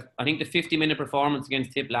year. Like, I think the 50-minute performance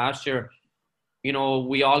against Tipp last year, you know,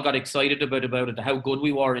 we all got excited about it, how good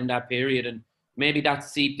we were in that period, and maybe that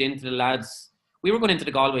seeped into the lads. We were going into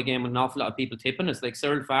the Galway game with an awful lot of people tipping us. Like,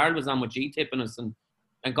 Cyril Farrell was on with G tipping us, and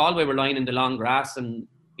Galway were lying in the long grass. And,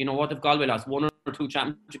 you know, what if Galway lost 1 or 2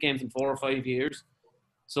 championship games in 4 or 5 years?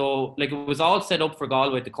 So, like, it was all set up for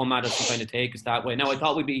Galway to come at us and kind of take us that way. Now, I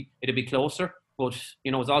thought it'd be closer, but,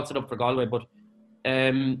 you know, it was all set up for Galway. But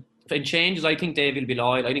in changes, I think Davey will be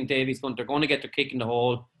loyal. I think they're going to get their kick in the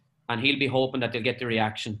hole, and he'll be hoping that they'll get the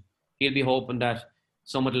reaction. He'll be hoping that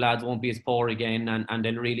some of the lads won't be as poor again, and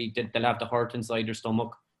they'll have the hurt inside their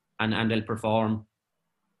stomach, and they'll perform.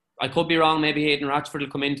 I could be wrong. Maybe Hayden Ratchford will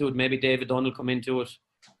come into it. Maybe David Dunn will come into it.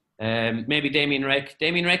 Maybe Damien Reck.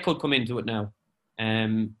 Damien Reck could come into it now.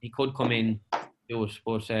 He could come in to it.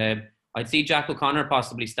 But I'd see Jack O'Connor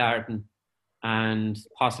possibly starting, and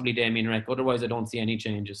possibly Damien Reck. Otherwise, I don't see any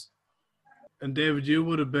changes. And David, you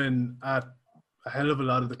would have been at a hell of a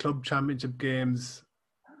lot of the club championship games.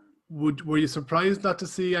 Were you surprised not to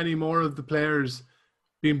see any more of the players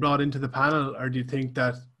being brought into the panel, or do you think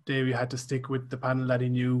that Davey had to stick with the panel that he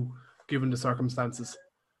knew, given the circumstances?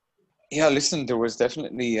 Yeah, listen, there was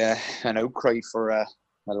definitely an outcry for a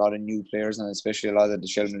lot of new players, and especially a lot of the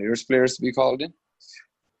Sheldon Lears players to be called in.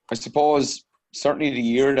 I suppose certainly the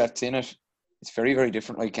year that's in it, it's very, very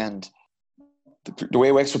different. Like, and the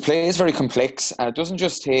way Wexford play is very complex, and it doesn't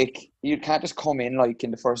just you can't just come in like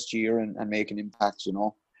in the first year and make an impact, you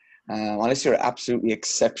know. Unless you're absolutely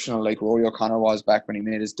exceptional, like Rory O'Connor was back when he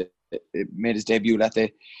made his debut that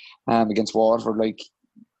day against Waterford. Like,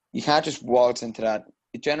 you can't just waltz into that.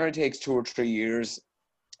 It generally takes 2 or 3 years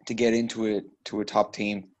to get into a top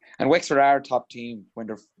team. And Wexford are a top team when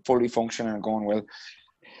they're fully functioning and going well.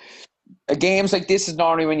 Games like this is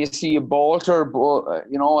normally when you see a bolter,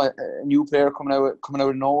 you know, a new player coming out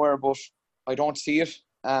of nowhere. But I don't see it.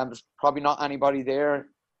 There's probably not anybody there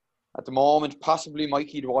at the moment. Possibly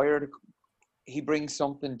Mikey Dwyer. He brings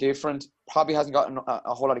something different. Probably hasn't gotten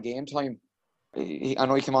a whole lot of game time. I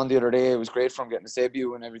know he came on the other day. It was great for him getting his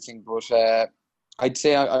debut and everything. But I'd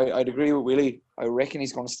say I'd agree with Willie. I reckon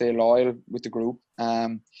he's going to stay loyal with the group.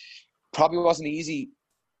 Probably wasn't easy,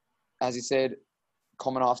 as he said,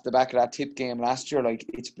 coming off the back of that Tipp game last year. Like,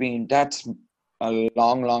 that's a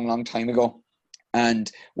long, long, long time ago.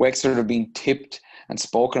 And Wexford have been tipped and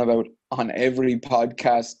spoken about on every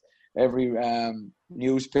podcast, every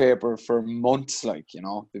newspaper for months. Like, you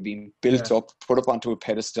know, they've been built up, put up onto a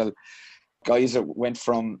pedestal. Guys that went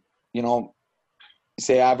from, you know,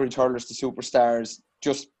 say average hurlers to superstars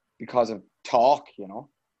just because of talk, you know,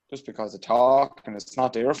 and it's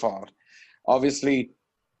not their fault. Obviously,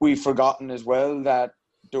 we've forgotten as well that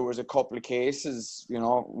there was a couple of cases, you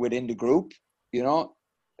know, within the group, you know,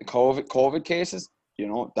 the COVID cases, you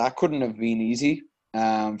know, that couldn't have been easy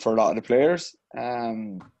for a lot of the players.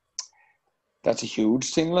 That's a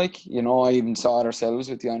huge thing. Like, you know, I even saw it ourselves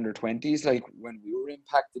with the under-20s, like when we were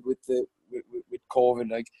impacted with COVID,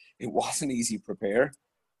 like it wasn't easy to prepare,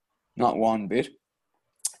 not one bit.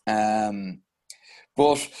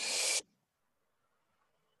 But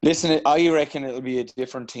Listen, I reckon it'll be a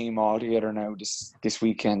different team altogether now this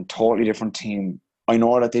weekend. Totally different team. I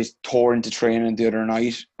know that they tore into training the other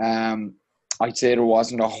night. I'd say there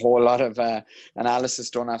wasn't a whole lot of analysis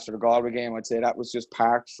done after the Galway game. I'd say that was just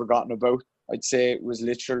parked, forgotten about. I'd say it was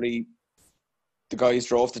literally the guys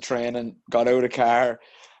drove to training, got out of the car.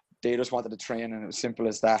 They just wanted to train, and it was simple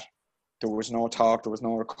as that. There was no talk, there was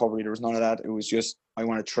no recovery, there was none of that. It was just, I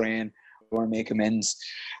want to train, I want to make amends.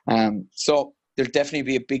 So there'll definitely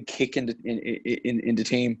be a big kick in the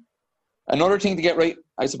team. Another thing to get right,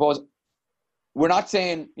 I suppose, we're not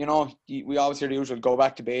saying, we always hear the usual, go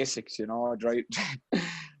back to basics, drive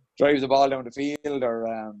the ball down the field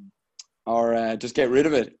or just get rid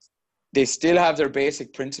of it. They still have their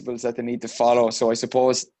basic principles that they need to follow. So I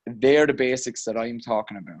suppose they're the basics that I'm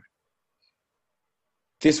talking about.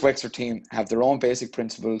 This Wexford team have their own basic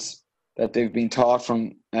principles that they've been taught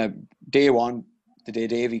from day one, the day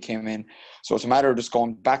Davy came in. So it's a matter of just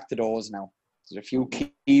going back to those now. There's a few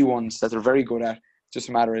key ones that they're very good at. It's just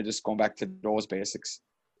a matter of just going back to those basics.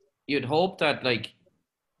 You'd hope that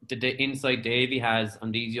the insight Davy has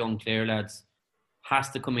on these young Clare lads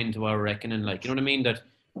has to come into our reckoning. You know what I mean? That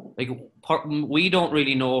we don't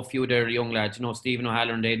really know a few of their young lads. Stephen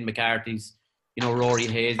O'Halloran, Aidan McCarthy's, Rory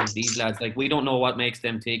Hayes, and these lads. We don't know what makes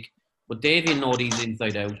them tick. But Davy will know these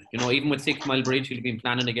inside out. Even with 6 Mile Bridge, he'll been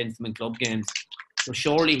planning against them in club games. So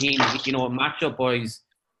surely matchup wise,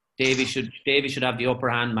 Davy should have the upper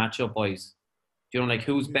hand matchup wise.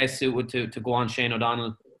 Who's best suited to go on Shane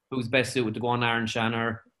O'Donnell? Who's best suited to go on Aaron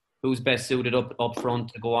Shanner? Who's best suited up front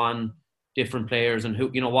to go on different players? And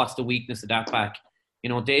what's the weakness of that back?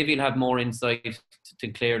 Davy will have more insight to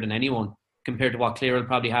Clare than anyone compared to what Clare will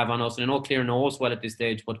probably have on us. And I know Clare knows well at this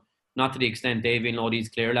stage, but not to the extent Davy will know these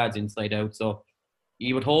Clare lads inside out. So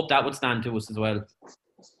you would hope that would stand to us as well.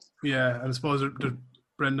 Yeah, and I suppose there's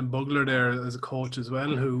Brendan Bugler there as a coach as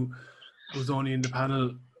well, who was only in the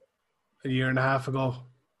panel a year and a half ago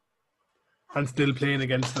and still playing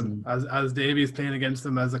against them. As Davy is playing against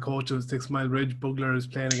them as a coach of 6 Mile Bridge, Bugler is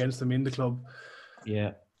playing against them in the club.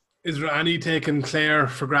 Yeah. Is there any taking Clare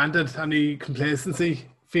for granted? Any complacency,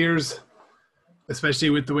 fears?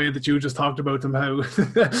 Especially with the way that you just talked about them, how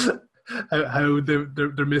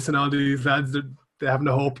they're missing all these lads. They haven't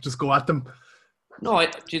a hope, just go at them. No, I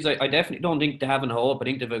definitely don't think they have a hope. I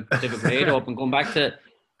think they've a great hope. And going back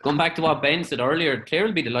to what Ben said earlier, Clare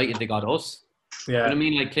will be delighted they got us. Yeah. But I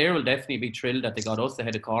mean, Clare will definitely be thrilled that they got us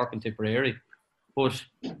ahead of Cork and Tipperary. But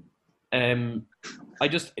I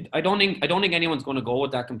don't think anyone's going to go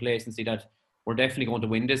with that complacency that we're definitely going to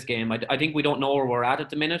win this game. I think we don't know where we're at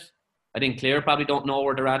the minute. I think Clare probably don't know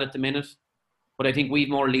where they're at the minute. But I think we've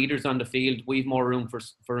more leaders on the field. We've more room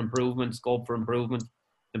for improvement, scope for improvement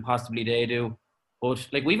than possibly they do. But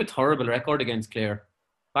we've a terrible record against Clare.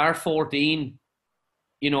 Bar 14,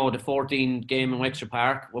 the 14 game in Wexford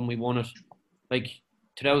Park when we won it.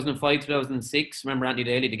 2005, 2006, remember Andy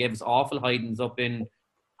Daly, they gave us awful hidings up in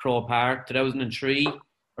Crow Park. 2003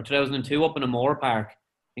 or 2002 up in O'Moore Park.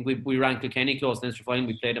 I think we ran Kilkenny close in Leinster final.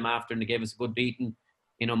 We played them after and they gave us a good beating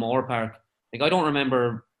in O'Moore Park. I don't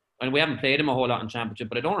remember, and we haven't played them a whole lot in Championship,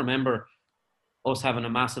 but I don't remember us having a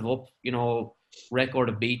massive record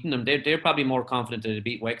of beating them. They're probably more confident to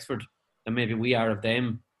beat Wexford than maybe we are of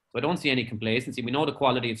them. So I don't see any complacency. We know the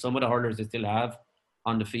quality of some of the hurlers they still have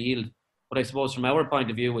on the field. But I suppose from our point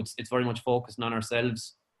of view, it's very much focusing on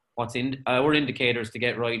ourselves. What's in our indicators to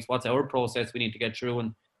get right? What's our process we need to get through,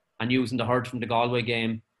 and using the hurt from the Galway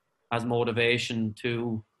game as motivation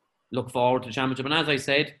to look forward to the Championship. And as I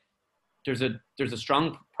said, there's a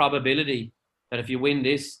strong probability that if you win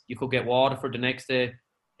this, you could get Waterford the next day.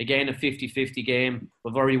 Again, a 50-50 game,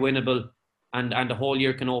 but very winnable, and the whole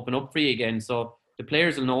year can open up for you again. So the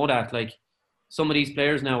players will know that. Some of these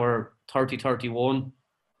players now are 30, 31.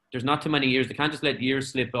 There's not too many years. They can't just let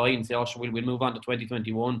years slip by and say, oh, sure, we'll move on to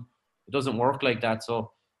 2021. It doesn't work like that.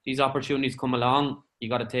 So these opportunities come along. You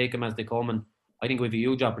got to take them as they come. And I think we have a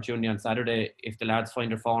huge opportunity on Saturday if the lads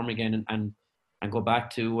find their form again and go back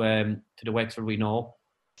to the Wexford we know.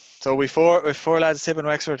 So we four lads tipping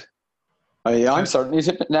Wexford. I'm certainly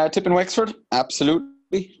tipping Wexford.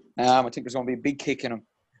 Absolutely. I think there's going to be a big kick in them.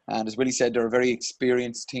 And as Willie said, they're a very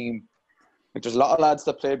experienced team. There's a lot of lads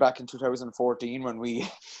that played back in 2014 when we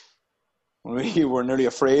were nearly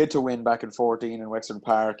afraid to win back in 14 in Wexford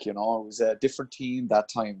Park. It was a different team that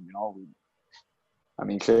time.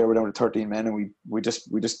 Clare were down to 13 men, and we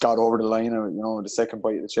just got over the line. The second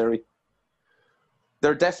bite of the cherry.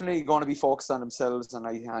 They're definitely going to be focused on themselves, and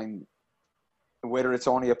I'm whether it's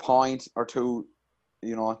only a point or two,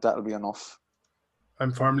 that'll be enough.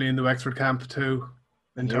 I'm firmly in the Wexford camp too.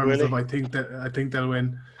 In terms of, I think they'll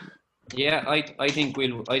win. Yeah, I think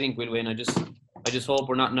we'll win. I just hope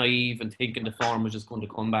we're not naive and thinking the form is just going to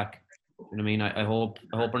come back. You know what I mean? I hope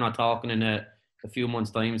we're not talking in a few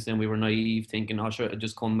months' time saying we were naive, thinking, oh sure, it'll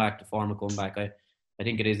just come back, the form will come back. I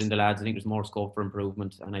think it is in the lads. I think there's more scope for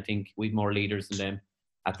improvement, and I think we've more leaders than them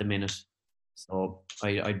at the minute. So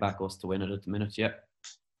I'd back us to win it at the minute. Yeah.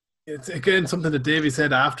 It's again something that Davey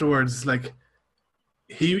said afterwards. Like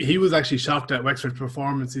he was actually shocked at Wexford's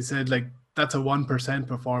performance. He said like that's a 1%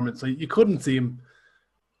 performance. Like you couldn't see him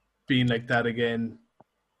being like that again.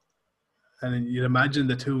 And you'd imagine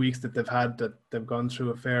the 2 weeks that they've gone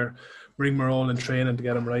through a fair rigmarole in training to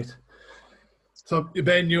get him right. So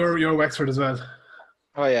Ben, you're Wexford as well.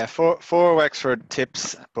 Oh yeah, four Wexford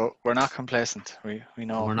tips, but we're not complacent. We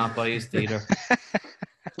know we're not biased either.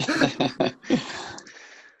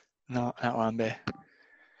 No, not one bit.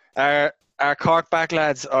 Are Cork back,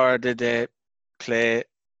 lads, or did they play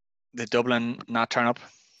the Dublin not turn up?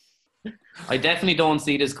 I definitely don't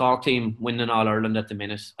see this Cork team winning All Ireland at the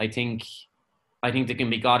minute. I think they can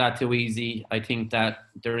be got at too easy. I think that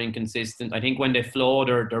they're inconsistent. I think when they flow,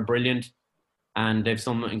 they're brilliant, and they've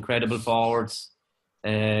some incredible forwards.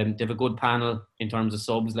 They have a good panel in terms of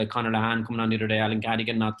subs, like Conor Lahan coming on the other day, Alan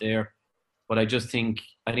Cadigan not there. But I think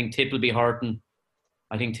Tipp will be hurting.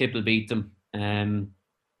 I think Tipp will beat them. I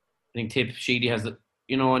think Tipp, Sheedy has, I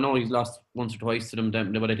know he's lost once or twice to them,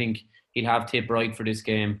 but I think he'll have Tipp right for this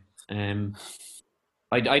game. Cork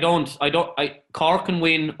can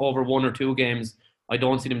win over 1 or 2 games. I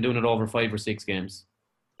don't see them doing it over 5 or 6 games.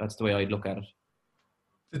 That's the way I'd look at it.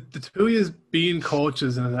 The two of you being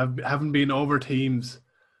coaches and haven't been over teams,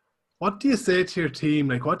 what do you say to your team?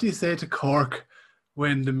 Like, what do you say to Cork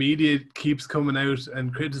when the media keeps coming out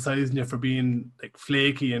and criticising you for being like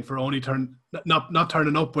flaky and for only not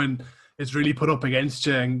turning up when it's really put up against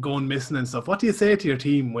you and going missing and stuff? What do you say to your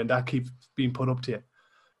team when that keeps being put up to you?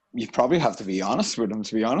 You probably have to be honest with them,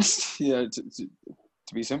 to be honest. Yeah, to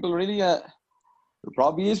be simple, really. There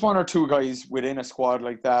probably is 1 or 2 guys within a squad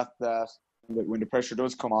like that when the pressure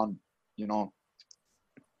does come on, they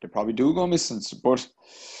probably do go missing. But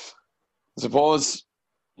I suppose,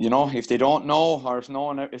 if they don't know, or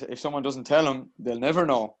if someone doesn't tell them, they'll never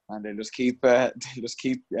know, and they'll just keep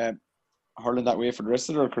hurling that way for the rest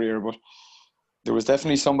of their career. But there was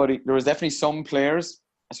definitely some players,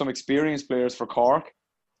 some experienced players for Cork,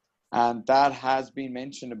 and that has been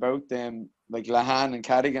mentioned about them, like Lahan and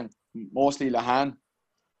Cadigan, mostly Lahan.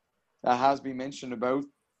 That has been mentioned about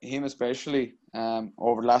him especially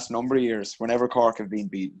over the last number of years whenever Cork have been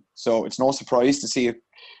beaten. So it's no surprise to see a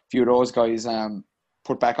few of those guys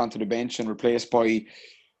put back onto the bench and replaced by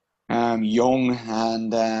young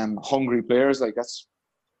and hungry players. Like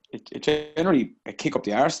it generally, a kick up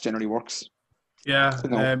the arse generally works. Yeah,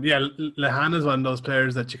 Lahan is one of those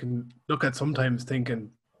players that you can look at sometimes thinking,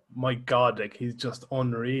 my God, like he's just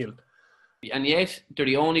unreal. And yet, they're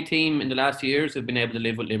the only team in the last few years who've been able to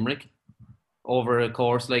live with Limerick over a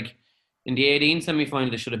course. Like in the 18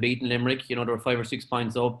 semi-final, they should have beaten Limerick. They were 5 or 6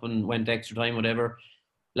 points up and went extra time, whatever.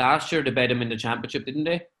 Last year, they bet them in the championship, didn't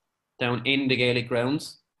they? Down in the Gaelic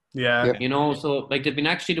grounds. Yeah. So like they've been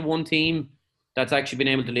actually the one team that's actually been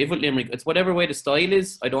able to live with Limerick. It's whatever way the style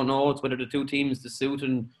is. I don't know. It's whether the two teams, the suit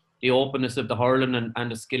and the openness of the hurling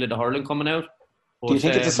and the skill of the hurling coming out. But, do you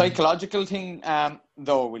think it's a psychological thing,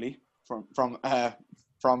 though, Willie, from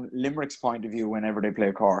Limerick's point of view whenever they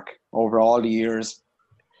play Cork over all the years?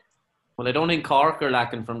 Well, I don't think Cork are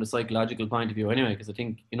lacking from the psychological point of view anyway, because I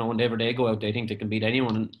think, whenever they go out, they think they can beat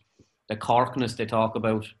anyone. And the Corkness they talk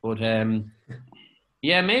about. But,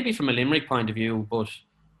 yeah, maybe from a Limerick point of view, but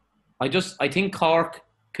I think Cork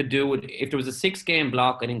could do it. If there was a 6-game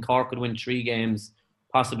block, I think Cork could win 3 games,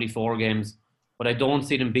 possibly 4 games. But I don't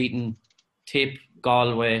see them beating Tipp,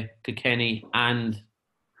 Galway, Kilkenny and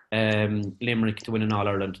Limerick to win an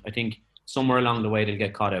All-Ireland. I think somewhere along the way they'll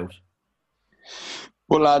get caught out.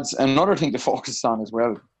 Well, lads, another thing to focus on as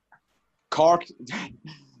well. Cork,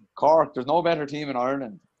 there's no better team in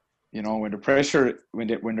Ireland. When the pressure, when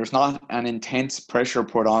there's not an intense pressure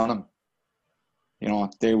put on them,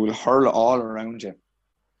 they will hurl all around you.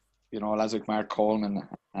 Lads like Mark Coleman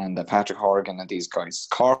and Patrick Horgan and these guys.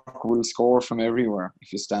 Cork will score from everywhere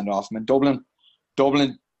if you stand off them. And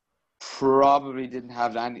Dublin probably didn't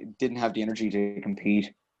have the energy to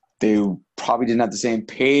compete. They probably didn't have the same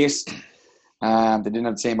pace. They didn't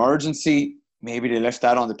have the same urgency. Maybe they left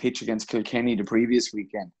that on the pitch against Kilkenny the previous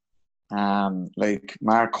weekend. Like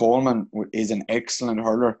Mark Coleman is an excellent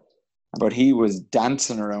hurler, but he was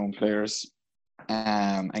dancing around players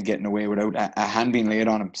and getting away without a hand being laid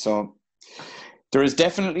on him. So there is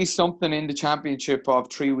definitely something in the championship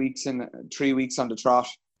of 3 weeks on the trot.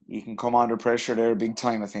 You can come under pressure there big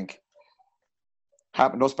time, I think.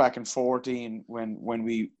 happened to us back in 14 when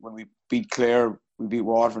we beat Clare, we beat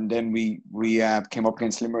Waterford, and then we came up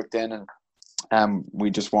against Limerick then, and we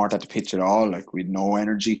just weren't at the pitch at all. Like, we had no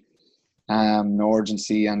energy, no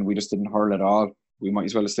urgency, and we just didn't hurl at all. We might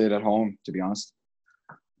as well have stayed at home, to be honest.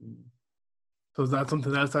 So is that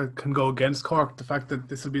something else that can go against Cork? The fact that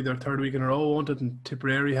this will be their third week in a row, won't it? And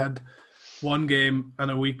Tipperary had 1 game and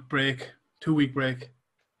a week break, 2-week break.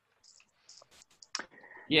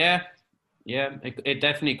 Yeah, it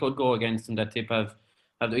definitely could go against them. That Tip have.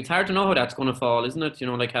 It's hard to know how that's going to fall, isn't it? You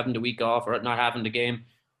know, like having the week off or not having the game.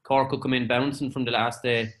 Cork could come in bouncing from the last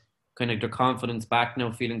day, kind of their confidence back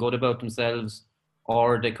now, feeling good about themselves,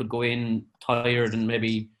 or they could go in tired and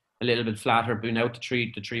maybe a little bit flatter, being out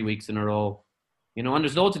the 3 weeks in a row. You know, and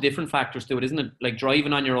there's loads of different factors to it, isn't it? Like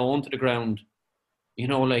driving on your own to the ground, you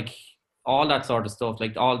know, like all that sort of stuff,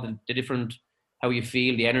 like all the different, how you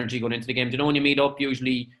feel, the energy going into the game. Do you know, when you meet up,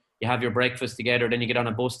 usually you have your breakfast together, then you get on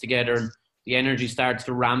a bus together, and the energy starts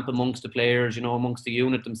to ramp amongst the players, you know, amongst the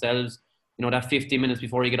unit themselves. You know, that 15 minutes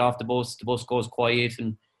before you get off the bus goes quiet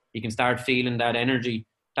and you can start feeling that energy.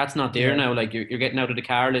 That's not there now. Like you're getting out of the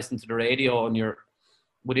car, listening to the radio, and you're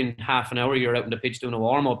within half an hour you're out in the pitch doing a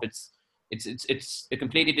warm up. It's a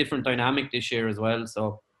completely different dynamic this year as well.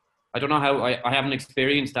 So I don't know how I haven't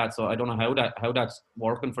experienced that, so I don't know how that's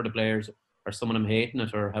working for the players, or some of them hating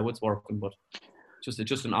it, or how it's working. But it's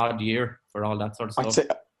just an odd year for all that sort of stuff.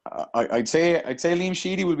 I'd say Liam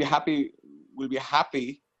Sheedy will be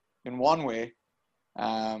happy in one way,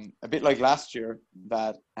 a bit like last year,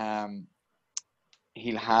 that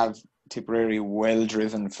he'll have Tipperary well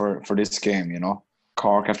driven for this game. You know,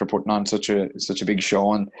 Cork, after putting on such a big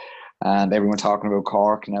show, and everyone talking about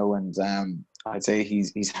Cork now, and I'd say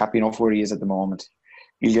he's happy enough where he is at the moment.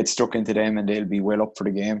 He'll get stuck into them, and they'll be well up for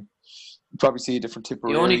the game. You'll probably see a different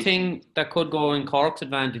Tipperary. The only thing that could go in Cork's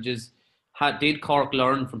advantage is, did Cork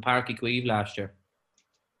learn from Páirc Uí Chaoimh last year?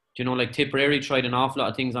 Do you know, like Tipperary tried an awful lot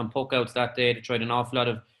of things on puck-outs that day. They tried an awful lot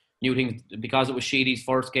of new things because it was Sheedy's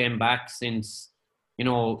first game back since, you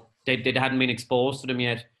know, they hadn't been exposed to them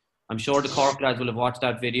yet. I'm sure the Cork lads will have watched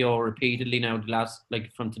that video repeatedly now,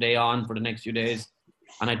 from today on for the next few days.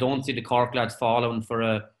 And I don't see the Cork lads following for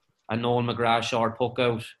a Noel McGrath short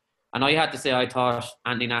puck-out. And I had to say, I thought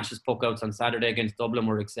Andy Nash's puck-outs on Saturday against Dublin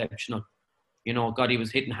were exceptional. You know, God, he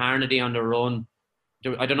was hitting Harnedy on the run.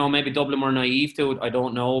 I don't know, maybe Dublin were naive to it, I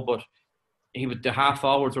don't know, but the half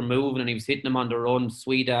forwards were moving and he was hitting them on the run,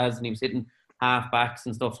 sweet as, and he was hitting half backs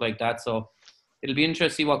and stuff like that. So it'll be interesting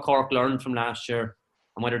to see what Cork learned from last year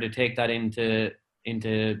and whether they take that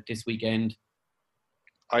into this weekend.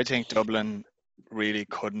 I think Dublin really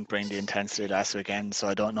couldn't bring the intensity last weekend, so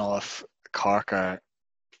I don't know if Cork are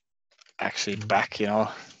actually back, you know,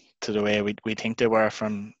 to the way we think they were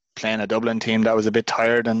from playing a Dublin team that was a bit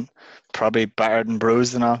tired and probably battered and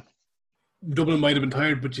bruised and all. Dublin might have been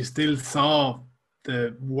tired, but you still saw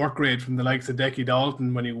the work rate from the likes of Decky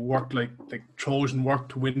Dalton when he worked like Trojan work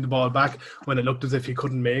to win the ball back when it looked as if he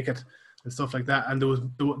couldn't make it and stuff like that. And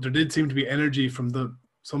there did seem to be energy from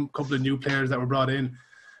some couple of new players that were brought in,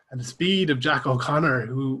 and the speed of Jack O'Connor,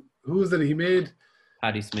 who was it he made?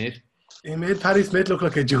 Paddy Smith. He made Paddy Smith look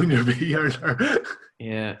like a junior B hurler.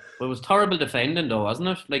 Yeah, but it was terrible defending though, wasn't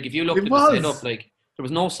it? Like if you looked at the setup, like there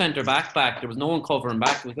was no centre back, there was no one covering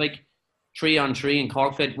back. It was like 3-on-3, and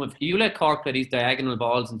Cork played. If you let Cork play these diagonal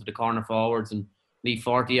balls into the corner forwards and leave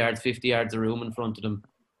 40 yards, 50 yards of room in front of them,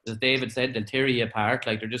 as David said, they'll tear you apart.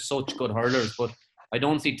 Like they're just such good hurlers. But I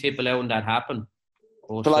don't see Tipp allowing that happen.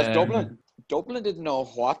 But like Dublin didn't know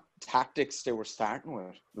what tactics they were starting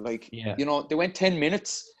with. Like, you know, they went 10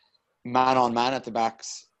 minutes man on man at the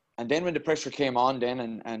backs. And then when the pressure came on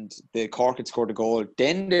then and the Cork had scored a goal,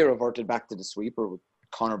 then they reverted back to the sweeper with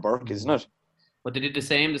Conor Burke, isn't it? But they did the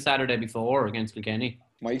same the Saturday before against Kilkenny.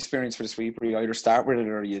 My experience for the sweeper, you either start with it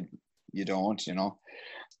or you don't, you know.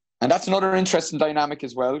 And that's another interesting dynamic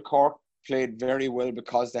as well. Cork played very well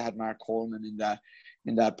because they had Mark Coleman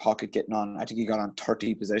in that pocket getting on. I think he got on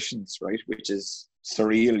 30 possessions, right? Which is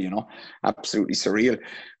surreal, you know, absolutely surreal.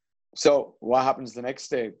 So what happens the next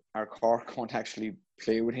day? Are Cork going to actually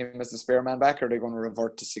play with him as the spare man back, or are they going to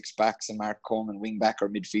revert to 6 backs and Mark Coleman wing back or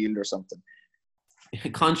midfield or something?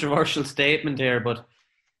 Controversial statement here, but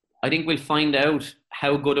I think we'll find out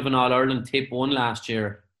how good of an All-Ireland Tipp won last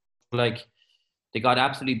year. Like, they got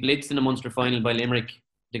absolutely blitzed in the Munster final by Limerick.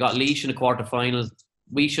 They got Laois in the quarter-final.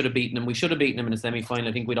 We should have beaten them. We should have beaten them in the semi-final.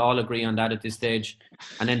 I think we'd all agree on that at this stage.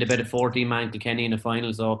 And then they bet a 14-man Kilkenny in the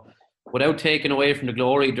final. So without taking away from the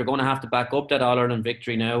glory, they're going to have to back up that All-Ireland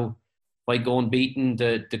victory now by going beating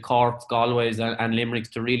the Corks, Galways and Limericks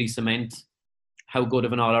to really cement how good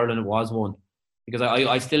of an All-Ireland it was won. because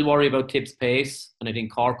I still worry about Tipp's pace, and I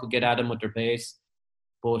think Cork could get at him with their pace.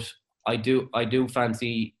 But I do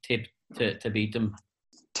fancy Tipp to beat them.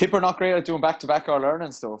 Tipp are not great at doing back-to-back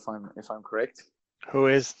All-Irelands, though, if I'm correct. Who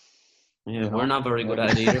is? Yeah, we're not very good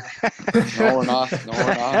at it either. No, we're not.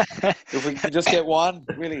 If we could just get one,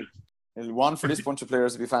 really, one for this bunch of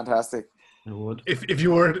players would be fantastic. It would. If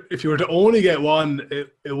you were to only get one,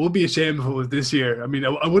 it would be a shame if it was this year. I mean,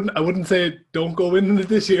 I wouldn't say don't go winning it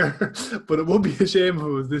this year, but it would be a shame if it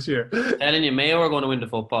was this year. I'm telling you, Mayo are going to win the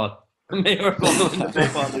football. Mayo are going to win the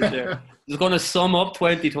football this year. It's going to sum up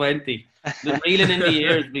 2020. The reeling in the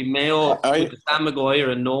years will be Mayo with Sam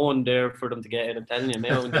Maguire and no one there for them to get it. I'm telling you,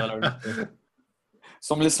 Mayo and Galway.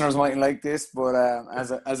 Some listeners mightn't like this, but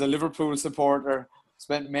as a Liverpool supporter,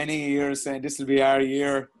 spent many years saying this will be our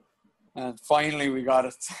year. And finally, we got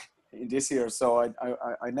it in this year. So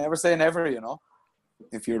I never say never, you know.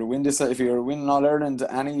 If you're to win this, if you're winning All Ireland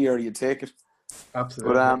any year, you take it.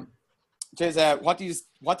 Absolutely. But Jez,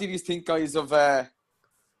 what did you think, guys, of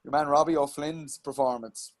your man Robbie O'Flynn's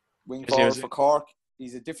performance? Wing forward for Cork.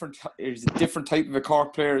 He's a different type of a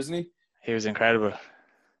Cork player, isn't he? He was incredible.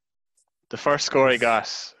 The first score he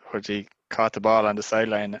got, which he caught the ball on the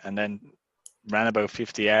sideline and then ran about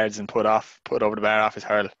 50 yards and put over the bar off his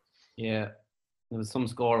hurl. Yeah, it was some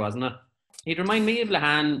score, wasn't it? He'd remind me of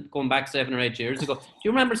Lehane going back 7 or 8 years ago. Do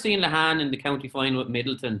you remember seeing Lehane in the county final with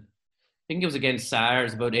Middleton? I think it was against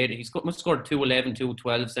SARS, about 8. He must have scored 2-11,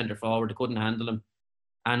 2-12 centre forward. They couldn't handle him.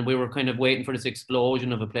 And we were kind of waiting for this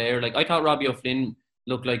explosion of a player. Like, I thought Robbie O'Flynn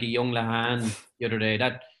looked like a young Lehane the other day.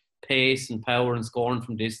 That pace and power and scoring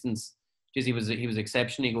from distance. Jeez, he was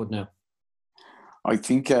exceptionally good now. I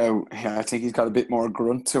think he's got a bit more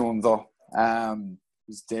grunt to him, though.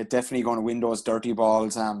 He's definitely going to win those dirty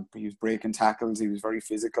balls. He was breaking tackles. He was very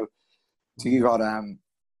physical. I think he got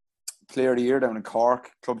Player of the Year down in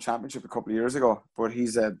Cork Club Championship a couple of years ago. But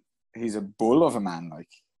he's a bull of a man, like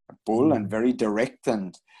a bull, and very direct.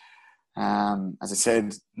 And as I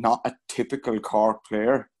said, not a typical Cork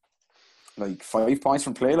player. Like 5 points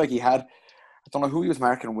from play. Like he had, I don't know who he was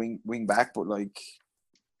marking wing back, but like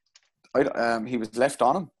he was left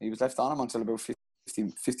on him. He was left on him until about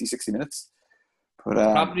 50, 60 minutes. But,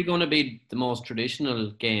 probably going to be the most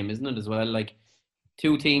traditional game, isn't it, as well? Like,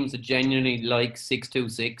 two teams that genuinely like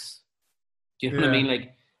 6-2-6. Do you know what I mean?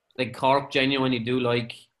 Like Cork genuinely do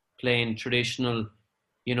like playing traditional.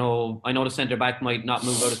 You know, I know the centre-back might not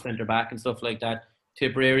move out of centre-back and stuff like that.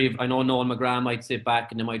 Tipperary, I know Noel McGrath might sit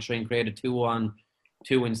back and they might try and create a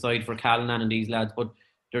 2-on-2 inside for Callanan and these lads. But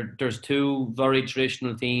there's two very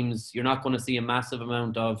traditional teams. You're not going to see a massive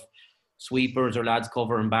amount of sweepers or lads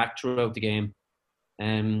covering back throughout the game.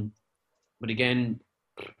 But again,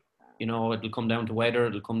 you know, it'll come down to weather.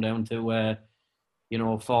 It'll come down to,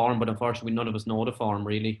 form. But unfortunately, none of us know the form,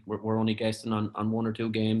 really. We're only guessing on 1 or 2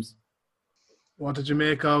 games. What did you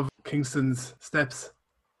make of Kingston's steps?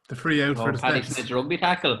 The free out for the Paddy steps? Smith's rugby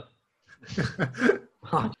tackle.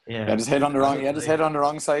 Yeah. He had his head on the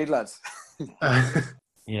wrong side, lads.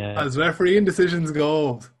 Yeah. As refereeing decisions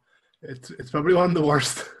go, it's probably one of the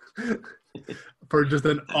worst. For just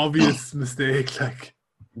an obvious mistake, like.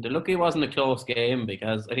 They're lucky it wasn't a close game,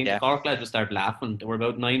 because I think the Cork lads would start laughing. They were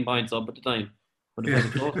about 9 points up at the time, but if it was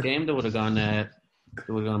a close game, they would have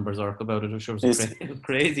gone berserk about it. I'm sure it was a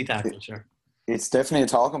crazy tackle. Sure, it's definitely a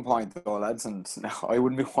talking point, though, lads. And I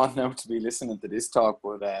wouldn't be one now to be listening to this talk,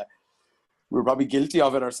 but we're probably guilty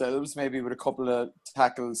of it ourselves. Maybe with a couple of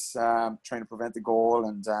tackles trying to prevent the goal,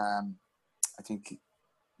 and I think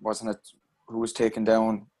wasn't it who was taken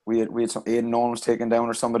down? We had some Aidan Nolan was taken down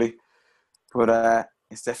or somebody, but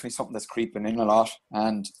it's definitely something that's creeping in a lot.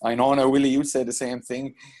 And I know now, Willie, you'd say the same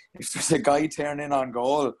thing. If there's a guy tearing in on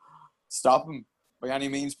goal, stop him by any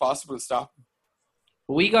means possible. Stop him.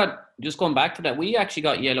 We got, just going back to that, we actually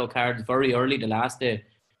got yellow cards very early the last day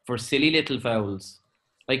for silly little fouls.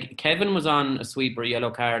 Like Kevin was on a sweeper yellow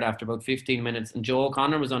card after about 15 minutes, and Joe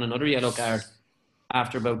O'Connor was on another yellow card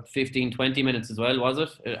after about 15-20 minutes as well, was it?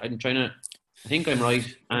 I think I'm right.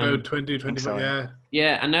 About 20, yeah.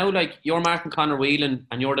 Yeah, and now, like, you're marking Conor Whelan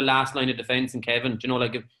and you're the last line of defence, and Kevin, you know,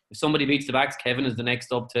 like, if somebody beats the backs, Kevin is the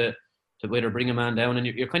next up to either bring a man down, and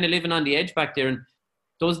you're kind of living on the edge back there. And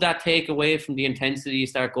does that take away from the intensity you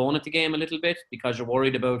start going at the game a little bit, because you're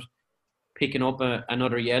worried about picking up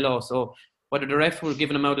another yellow? So whether the ref was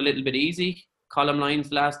giving them out a little bit easy, column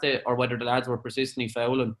lines last day, or whether the lads were persistently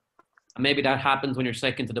fouling, and maybe that happens when you're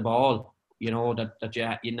second to the ball. You know,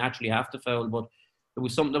 that you naturally have to foul, but it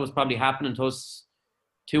was something that was probably happening to us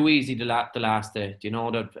too easy the last day. Do you know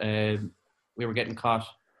that we were getting caught?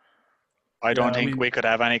 I don't think we could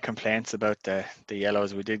have any complaints about the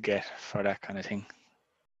yellows we did get for that kind of thing.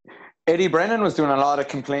 Eddie Brennan was doing a lot of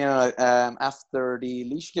complaining after the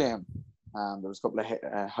Laois game. There was a couple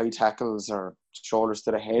of high tackles or shoulders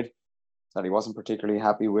to the head that he wasn't particularly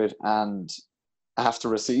happy with, and after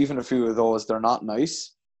receiving a few of those, they're not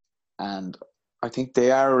nice. And I think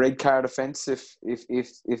they are a red card offence if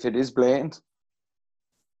it is blatant.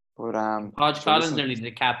 But Hodge Collins nearly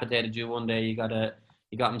decapitated you one day. You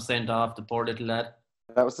got him sent off, the poor little lad.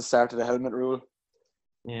 That was the start of the helmet rule.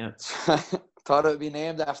 Yeah. Thought it would be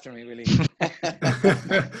named after me, Willie.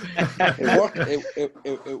 It worked.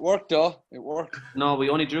 It worked, though. It worked. No, we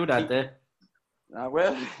only drew that day.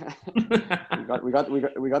 Well, we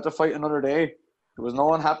got to fight another day. There was no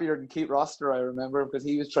one happier than Keith Roster, I remember, because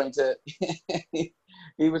he was trying to he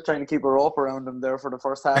was trying to keep a rope around him there for the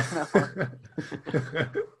first half an hour.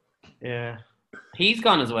 Yeah, he's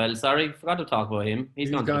gone as well. Sorry, forgot to talk about him.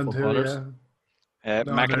 He's gone to the footballers. Too, yeah.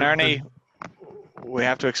 McInerney. We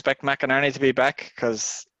have to expect McInerney to be back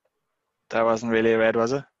because that wasn't really a red,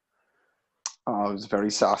 was it? Oh, it was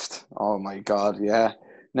very soft. Oh my God, yeah.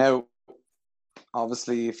 Now,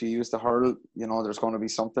 obviously, if you use the hurl, there's going to be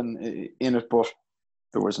something in it, but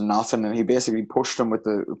there was nothing, and he basically pushed him with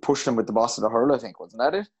the boss of the hurl. I think, wasn't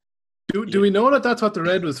that it? Do we know that that's what the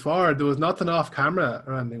red was for? There was nothing off camera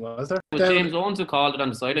or anything, was there? It was James Owens who called it on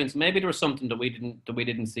the sidelines. Maybe there was something that we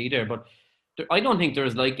didn't see there, but I don't think they're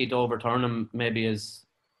as likely to overturn them maybe as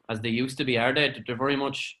they used to be, are they? They're very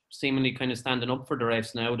much seemingly kind of standing up for the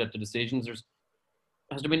refs now that the decisions are.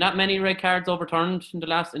 Has there been that many red cards overturned in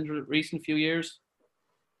the recent few years?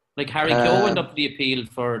 Like Harry Keogh went up to the appeal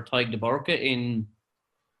for Tig de Burka in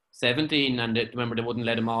 2017, and remember they wouldn't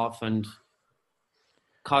let him off, and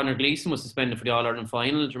Conor Gleeson was suspended for the All-Ireland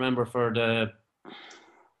final. Do you remember for the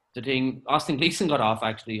thing? Austin Gleeson got off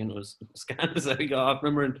actually, and it was scandalous that he got off.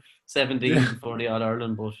 Remember in 2017 before the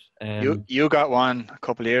All-Ireland, but you got one a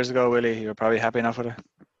couple of years ago, Willie. You were probably happy enough with it.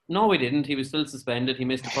 No, he didn't. He was still suspended. He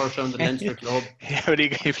missed the first round of the Leinster club. Yeah, but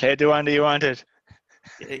he played the one that you wanted.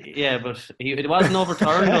 Yeah, but it wasn't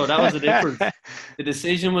overturned though. That was the difference. The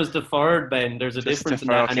decision was deferred, Ben. There's a difference in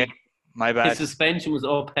that. Okay. And my bad. His suspension was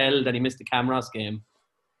upheld, and he missed the Camross game.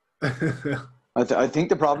 I think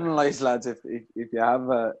the problem lies, lads, if you have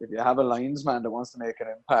a linesman that wants to make an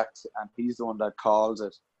impact and he's the one that calls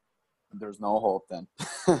it, there's no hope. Then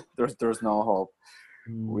there's no hope.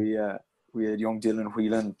 We had young Dylan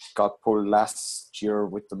Whelan got pulled last year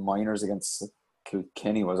with the minors against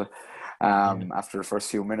Kilkenny, was it? After the first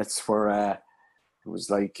few minutes, where it was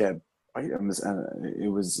like he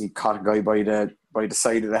caught a guy by the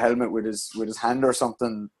side of the helmet with his hand or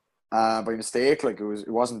something by mistake. Like it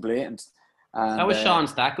wasn't blatant. And, that was Sean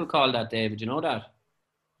Stack who called that, David. You know that?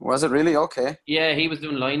 Was it really? Okay. Yeah, he was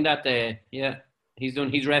doing line that day. Yeah, he's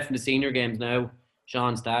reffing the senior games now.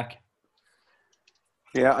 Sean Stack.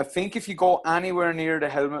 Yeah, I think if you go anywhere near the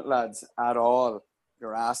helmet, lads, at all,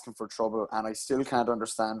 you're asking for trouble. And I still can't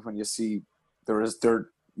understand when you see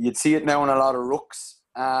you'd see it now in a lot of rooks,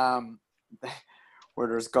 where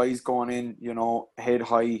there's guys going in, head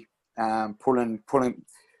high, pulling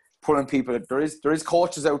people. There is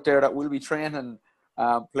coaches out there that will be training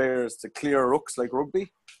players to clear rooks like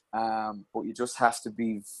rugby, but you just have to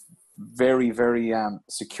be very, very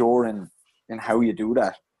secure in how you do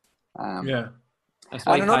that. Yeah. That's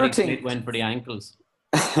why Paddy Smith went for the ankles.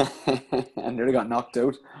 And nearly got knocked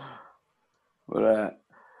out. But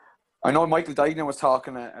I know Michael Dignan was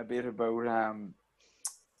talking a bit about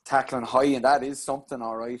tackling high, and that is something,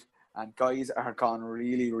 all right. And guys are gone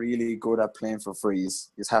really, really good at playing for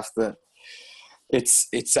frees. You just have to.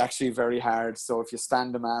 It's actually very hard. So if you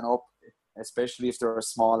stand a man up, especially if they're a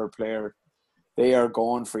smaller player, they are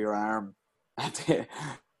going for your arm.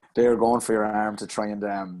 They are going for your arm to try and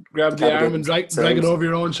grab the arm and drag it over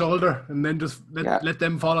your own shoulder, and then just let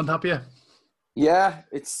them fall on top of you. Yeah,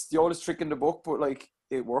 it's the oldest trick in the book, but like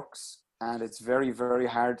it works, and it's very, very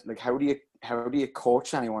hard. Like how do you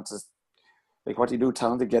coach anyone to, like, what do you do? Tell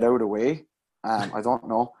them to get out of the way? I don't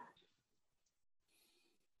know.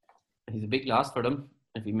 He's a big loss for them.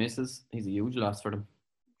 If he misses, he's a huge loss for them.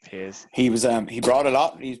 He is. He was. He brought a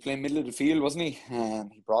lot. He was playing middle of the field, wasn't he?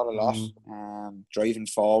 He brought a lot. Driving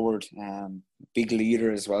forward. Big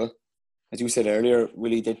leader as well. As you said earlier,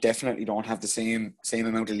 Willie, they definitely don't have the same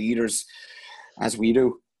amount of leaders as we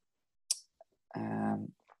do.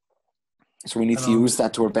 So we need to use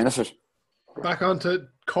that to our benefit. Back on to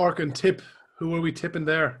Cork and Tipp. Who are we tipping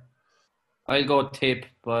there? I'll go Tipp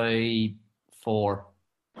by 4.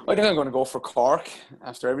 I think I'm going to go for Cork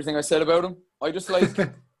after everything I said about him. I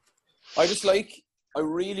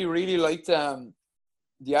really, really liked the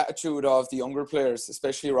attitude of the younger players,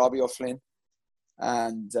 especially Robbie O'Flynn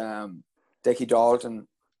and Decky Dalton.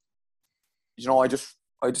 I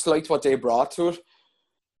I just liked what they brought to it.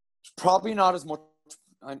 There's probably not as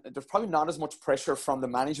much pressure from the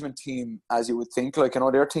management team as you would think. Like, you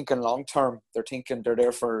know, they're thinking long term. They're thinking they're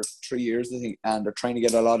there for 3 years, I think, and they're trying to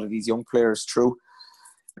get a lot of these young players through.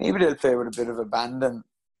 Maybe they'll play with a bit of abandon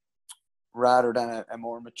rather than a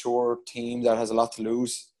more mature team that has a lot to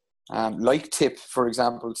lose, like Tipp, for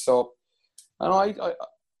example. So,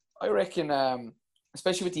 I reckon,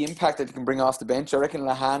 especially with the impact that they can bring off the bench, I reckon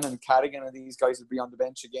Lahan and Carrigan and these guys will be on the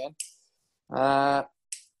bench again.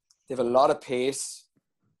 They have a lot of pace.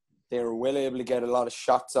 They're well able to get a lot of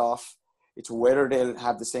shots off. It's whether they'll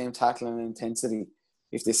have the same tackling and intensity.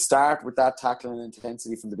 If they start with that tackling and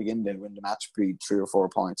intensity from the beginning, they'll win the match by 3 or 4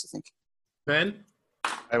 points, I think. Ben?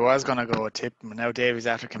 I was going to go with Tipp, but now Davey's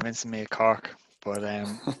after convincing me of Cork. But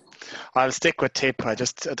I'll stick with Tipp. I'm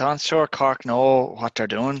not sure Cork know what they're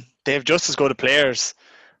doing. They have just as good players,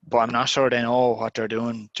 but I'm not sure they know what they're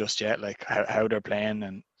doing just yet, like how they're playing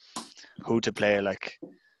and who to play. Like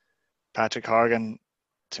Patrick Horgan,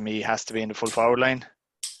 to me, has to be in the full forward line.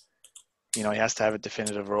 You know, he has to have a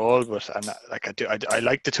definitive role. But I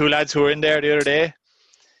like the 2 lads who were in there the other day,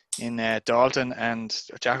 in Dalton and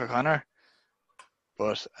Jack O'Connor.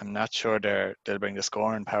 But I'm not sure they'll bring the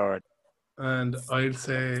scoring power. And I'll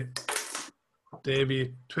say,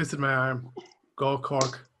 Davey twisted my arm. Go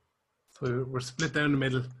Cork. So we're split down the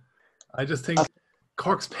middle. I just think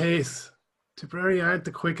Cork's pace. Tipperary aren't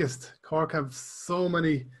the quickest. Cork have so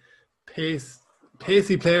many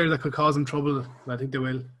pacey players that could cause them trouble. And I think they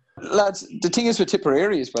will. Lads, the thing is with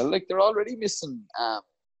Tipperary as well, like they're already missing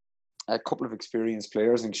a couple of experienced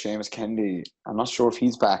players. I think Seamus Kennedy, I'm not sure if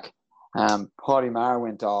he's back. Paddy Maher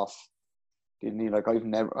went off, didn't he? Like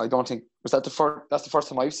I don't think that's the first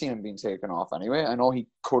time I've seen him being taken off anyway. I know he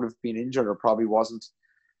could have been injured or probably wasn't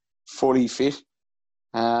fully fit.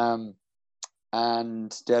 And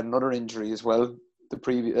they had another injury as well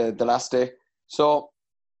the last day. So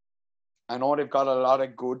I know they've got a lot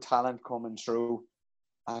of good talent coming through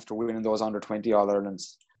after winning those under-20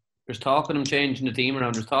 All-Irelands. There's talk of them changing the team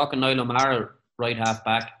around. There's talk of Niall O'Mara right half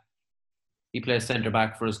back. He plays centre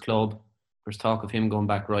back for his club. There's talk of him going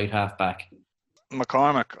back right half back.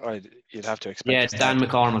 McCormack, you'd have to expect. Yeah, Dan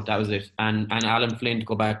McCormack, that was it. And Alan Flynn to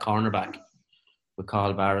go back cornerback with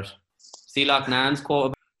Carl Barrett. See Loughnan's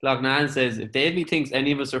quote? Loughnane says, if Davey thinks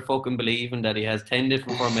any of us are fucking believing that he has 10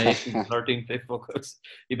 different formations, 13 fifth hooks,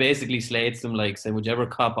 he basically slates them, like saying, would you ever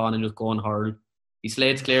cop on and just go and hurl? He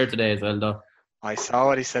slates Clare today as well, though. I saw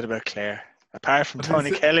what he said about Clare. Apart from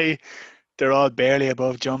Tony Kelly, they're all barely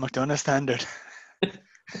above Joe McDonagh standard.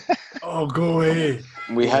 Oh, go away!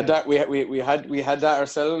 We had that. We had that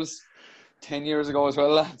ourselves 10 years ago as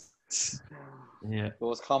well, lads. Yeah,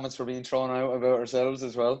 those comments were being thrown out about ourselves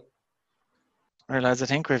as well. All right, lads. I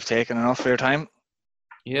think we've taken enough of your time.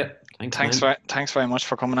 Yeah, thanks very much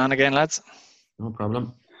for coming on again, lads. No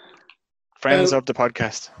problem. Friends of the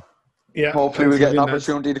podcast. Yeah. Hopefully we'll get an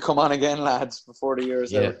opportunity to come on again, lads, before the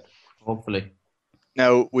year's out. Hopefully.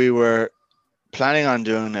 Now, we were planning on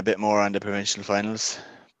doing a bit more on the provincial finals,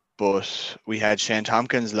 but we had Shane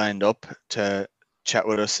Tompkins lined up to chat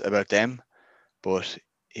with us about them, but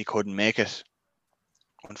he couldn't make it,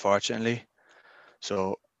 unfortunately.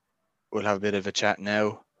 So we'll have a bit of a chat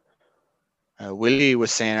now. Willie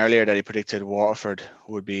was saying earlier that he predicted Waterford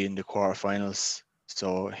would be in the quarterfinals.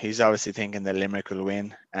 So he's obviously thinking that Limerick will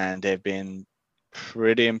win, and they've been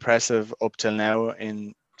pretty impressive up till now.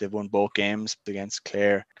 They've won both games against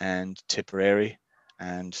Clare and Tipperary,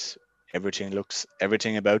 and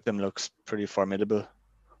everything about them looks pretty formidable.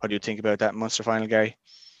 What do you think about that Munster final, Gary?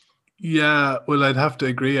 Yeah, well, I'd have to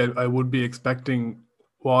agree. I would be expecting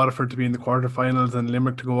Waterford to be in the quarterfinals and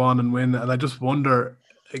Limerick to go on and win. And I just wonder,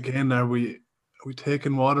 again, are we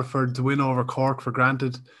taking Waterford's win over Cork for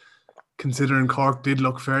granted, considering Cork did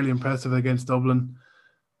look fairly impressive against Dublin?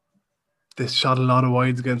 They shot a lot of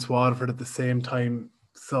wides against Waterford at the same time.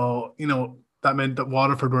 So, that meant that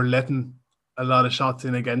Waterford were letting a lot of shots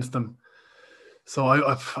in against them. So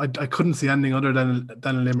I couldn't see anything other than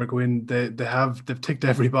a Limerick win. They've ticked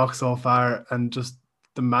every box so far, and just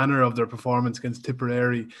the manner of their performance against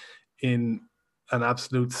Tipperary in an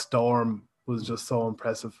absolute storm was just so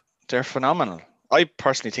impressive. They're phenomenal. I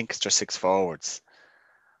personally think it's just 6 forwards.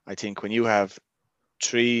 I think when you have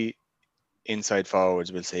 3 inside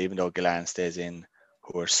forwards, we'll say, even though Gillan stays in,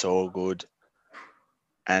 who are so good,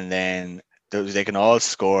 and then they can all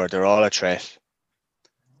score, they're all a threat,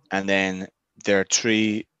 and then their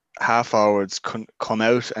 3 half forwards can come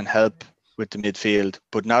out and help with the midfield,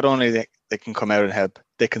 but not only they can come out and help,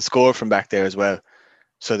 they can score from back there as well.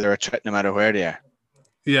 So they're a threat no matter where they are.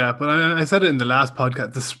 Yeah, but I said it in the last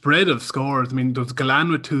podcast, the spread of scores. I mean, there was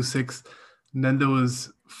Gillan with 2-6, And then there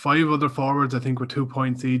was 5 other forwards, I think, with 2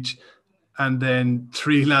 points each. And then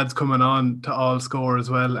 3 lads coming on to all score as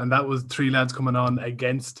well. And that was 3 lads coming on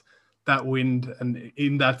against that wind and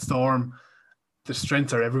in that storm. The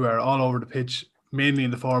strengths are everywhere, all over the pitch, mainly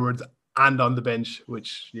in the forwards and on the bench,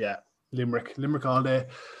 which, yeah, Limerick all day.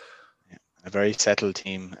 Yeah, a very settled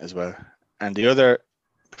team as well. And the other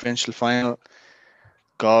provincial final,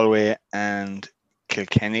 Galway and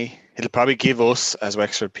Kilkenny. It'll probably give us as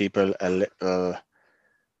Wexford people a little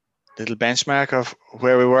benchmark of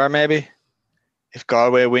where we were maybe. If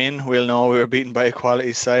Galway win, we'll know we were beaten by a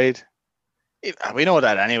quality side. We know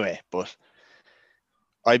that anyway, but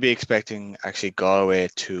I'd be expecting actually Galway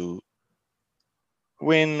to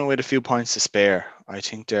win with a few points to spare. I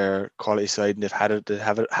think they're quality side and they've had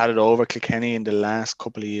it over Kilkenny in the last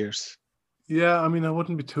couple of years. Yeah, I mean, I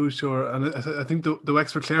wouldn't be too sure. And I think the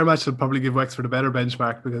Wexford Clare match will probably give Wexford a better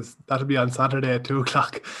benchmark because that'll be on Saturday at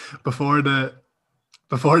 2:00 before the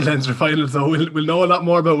Leinster final. So we'll know a lot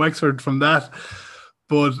more about Wexford from that.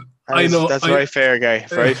 But That's very fair, Guy.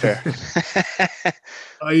 Very fair.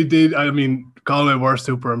 I mean, Galway were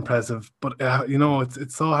super impressive. But,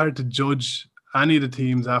 it's so hard to judge any of the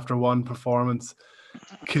teams after one performance.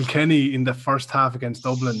 Kilkenny in the first half against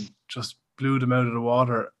Dublin just blew them out of the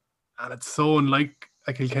water. And it's so unlike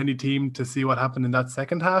a Kilkenny team to see what happened in that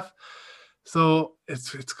second half. So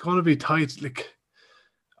it's going to be tight. Like,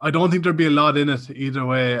 I don't think there'll be a lot in it either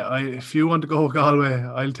way. If you want to go Galway,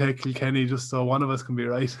 I'll take Kilkenny just so one of us can be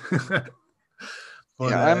right.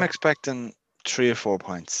 But, I'm expecting 3 or 4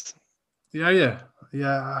 points. Yeah.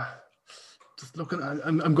 Just looking,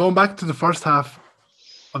 I'm going back to the first half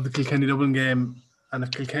of the Kilkenny Dublin game, and if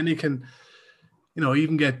Kilkenny can,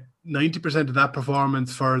 even get 90% of that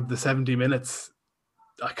performance for the 70 minutes,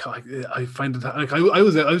 I find it like I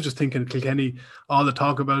was just thinking Kilkenny, all the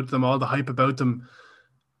talk about them, all the hype about them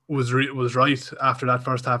was right after that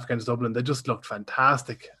first half against Dublin. They just looked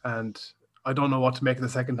fantastic, and I don't know what to make of the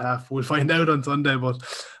second half. We'll find out on Sunday, but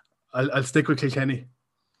I'll stick with Kilkenny.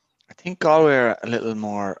 I think Galway are a little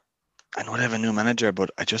more. I know they have a new manager,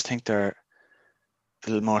 but I just think they're a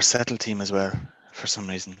little more settled team as well for some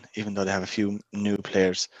reason, even though they have a few new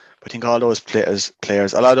players. But I think all those players,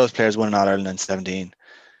 a lot of those players won in All Ireland in 17.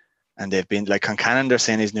 And they've been, like Concannon, they're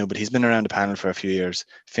saying he's new, but he's been around the panel for a few years.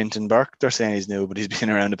 Fintan Burke, they're saying he's new, but he's been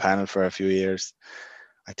around the panel for a few years.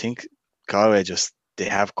 I think Galway they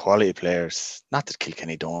have quality players. Not that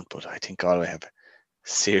Kilkenny don't, but I think Galway have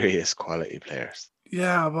serious quality players.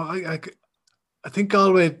 Yeah, but I think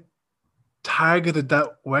Galway targeted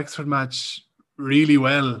that Wexford match really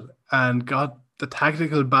well and got the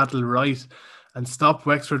tactical battle right and stopped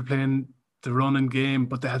Wexford playing the running game,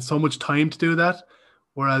 but they had so much time to do that,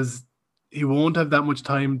 whereas he won't have that much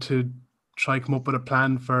time to try come up with a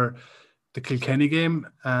plan for the Kilkenny game.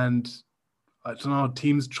 And I don't know,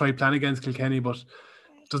 teams try plan against Kilkenny, but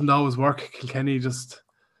it doesn't always work. Kilkenny just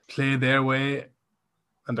play their way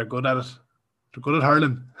and they're good at it. They're good at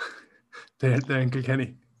hurling. They're in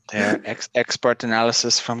Kilkenny. They're expert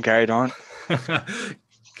analysis from Gary Dorn.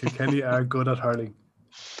 Kilkenny are good at hurling.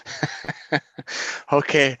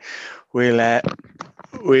 Okay, we'll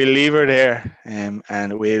leave her there, and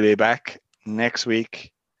we'll be back next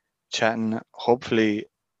week chatting hopefully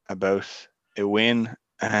about a win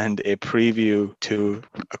and a preview to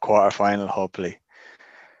a quarter-final, hopefully.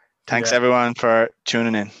 Thanks everyone for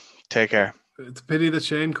tuning in. Take care. It's a pity that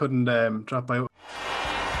Shane couldn't drop out.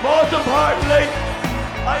 Most importantly,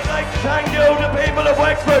 I'd like to thank you, the people of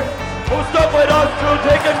Wexford, who stuck with us through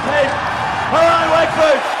thick and thin. All right,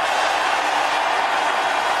 Wexford!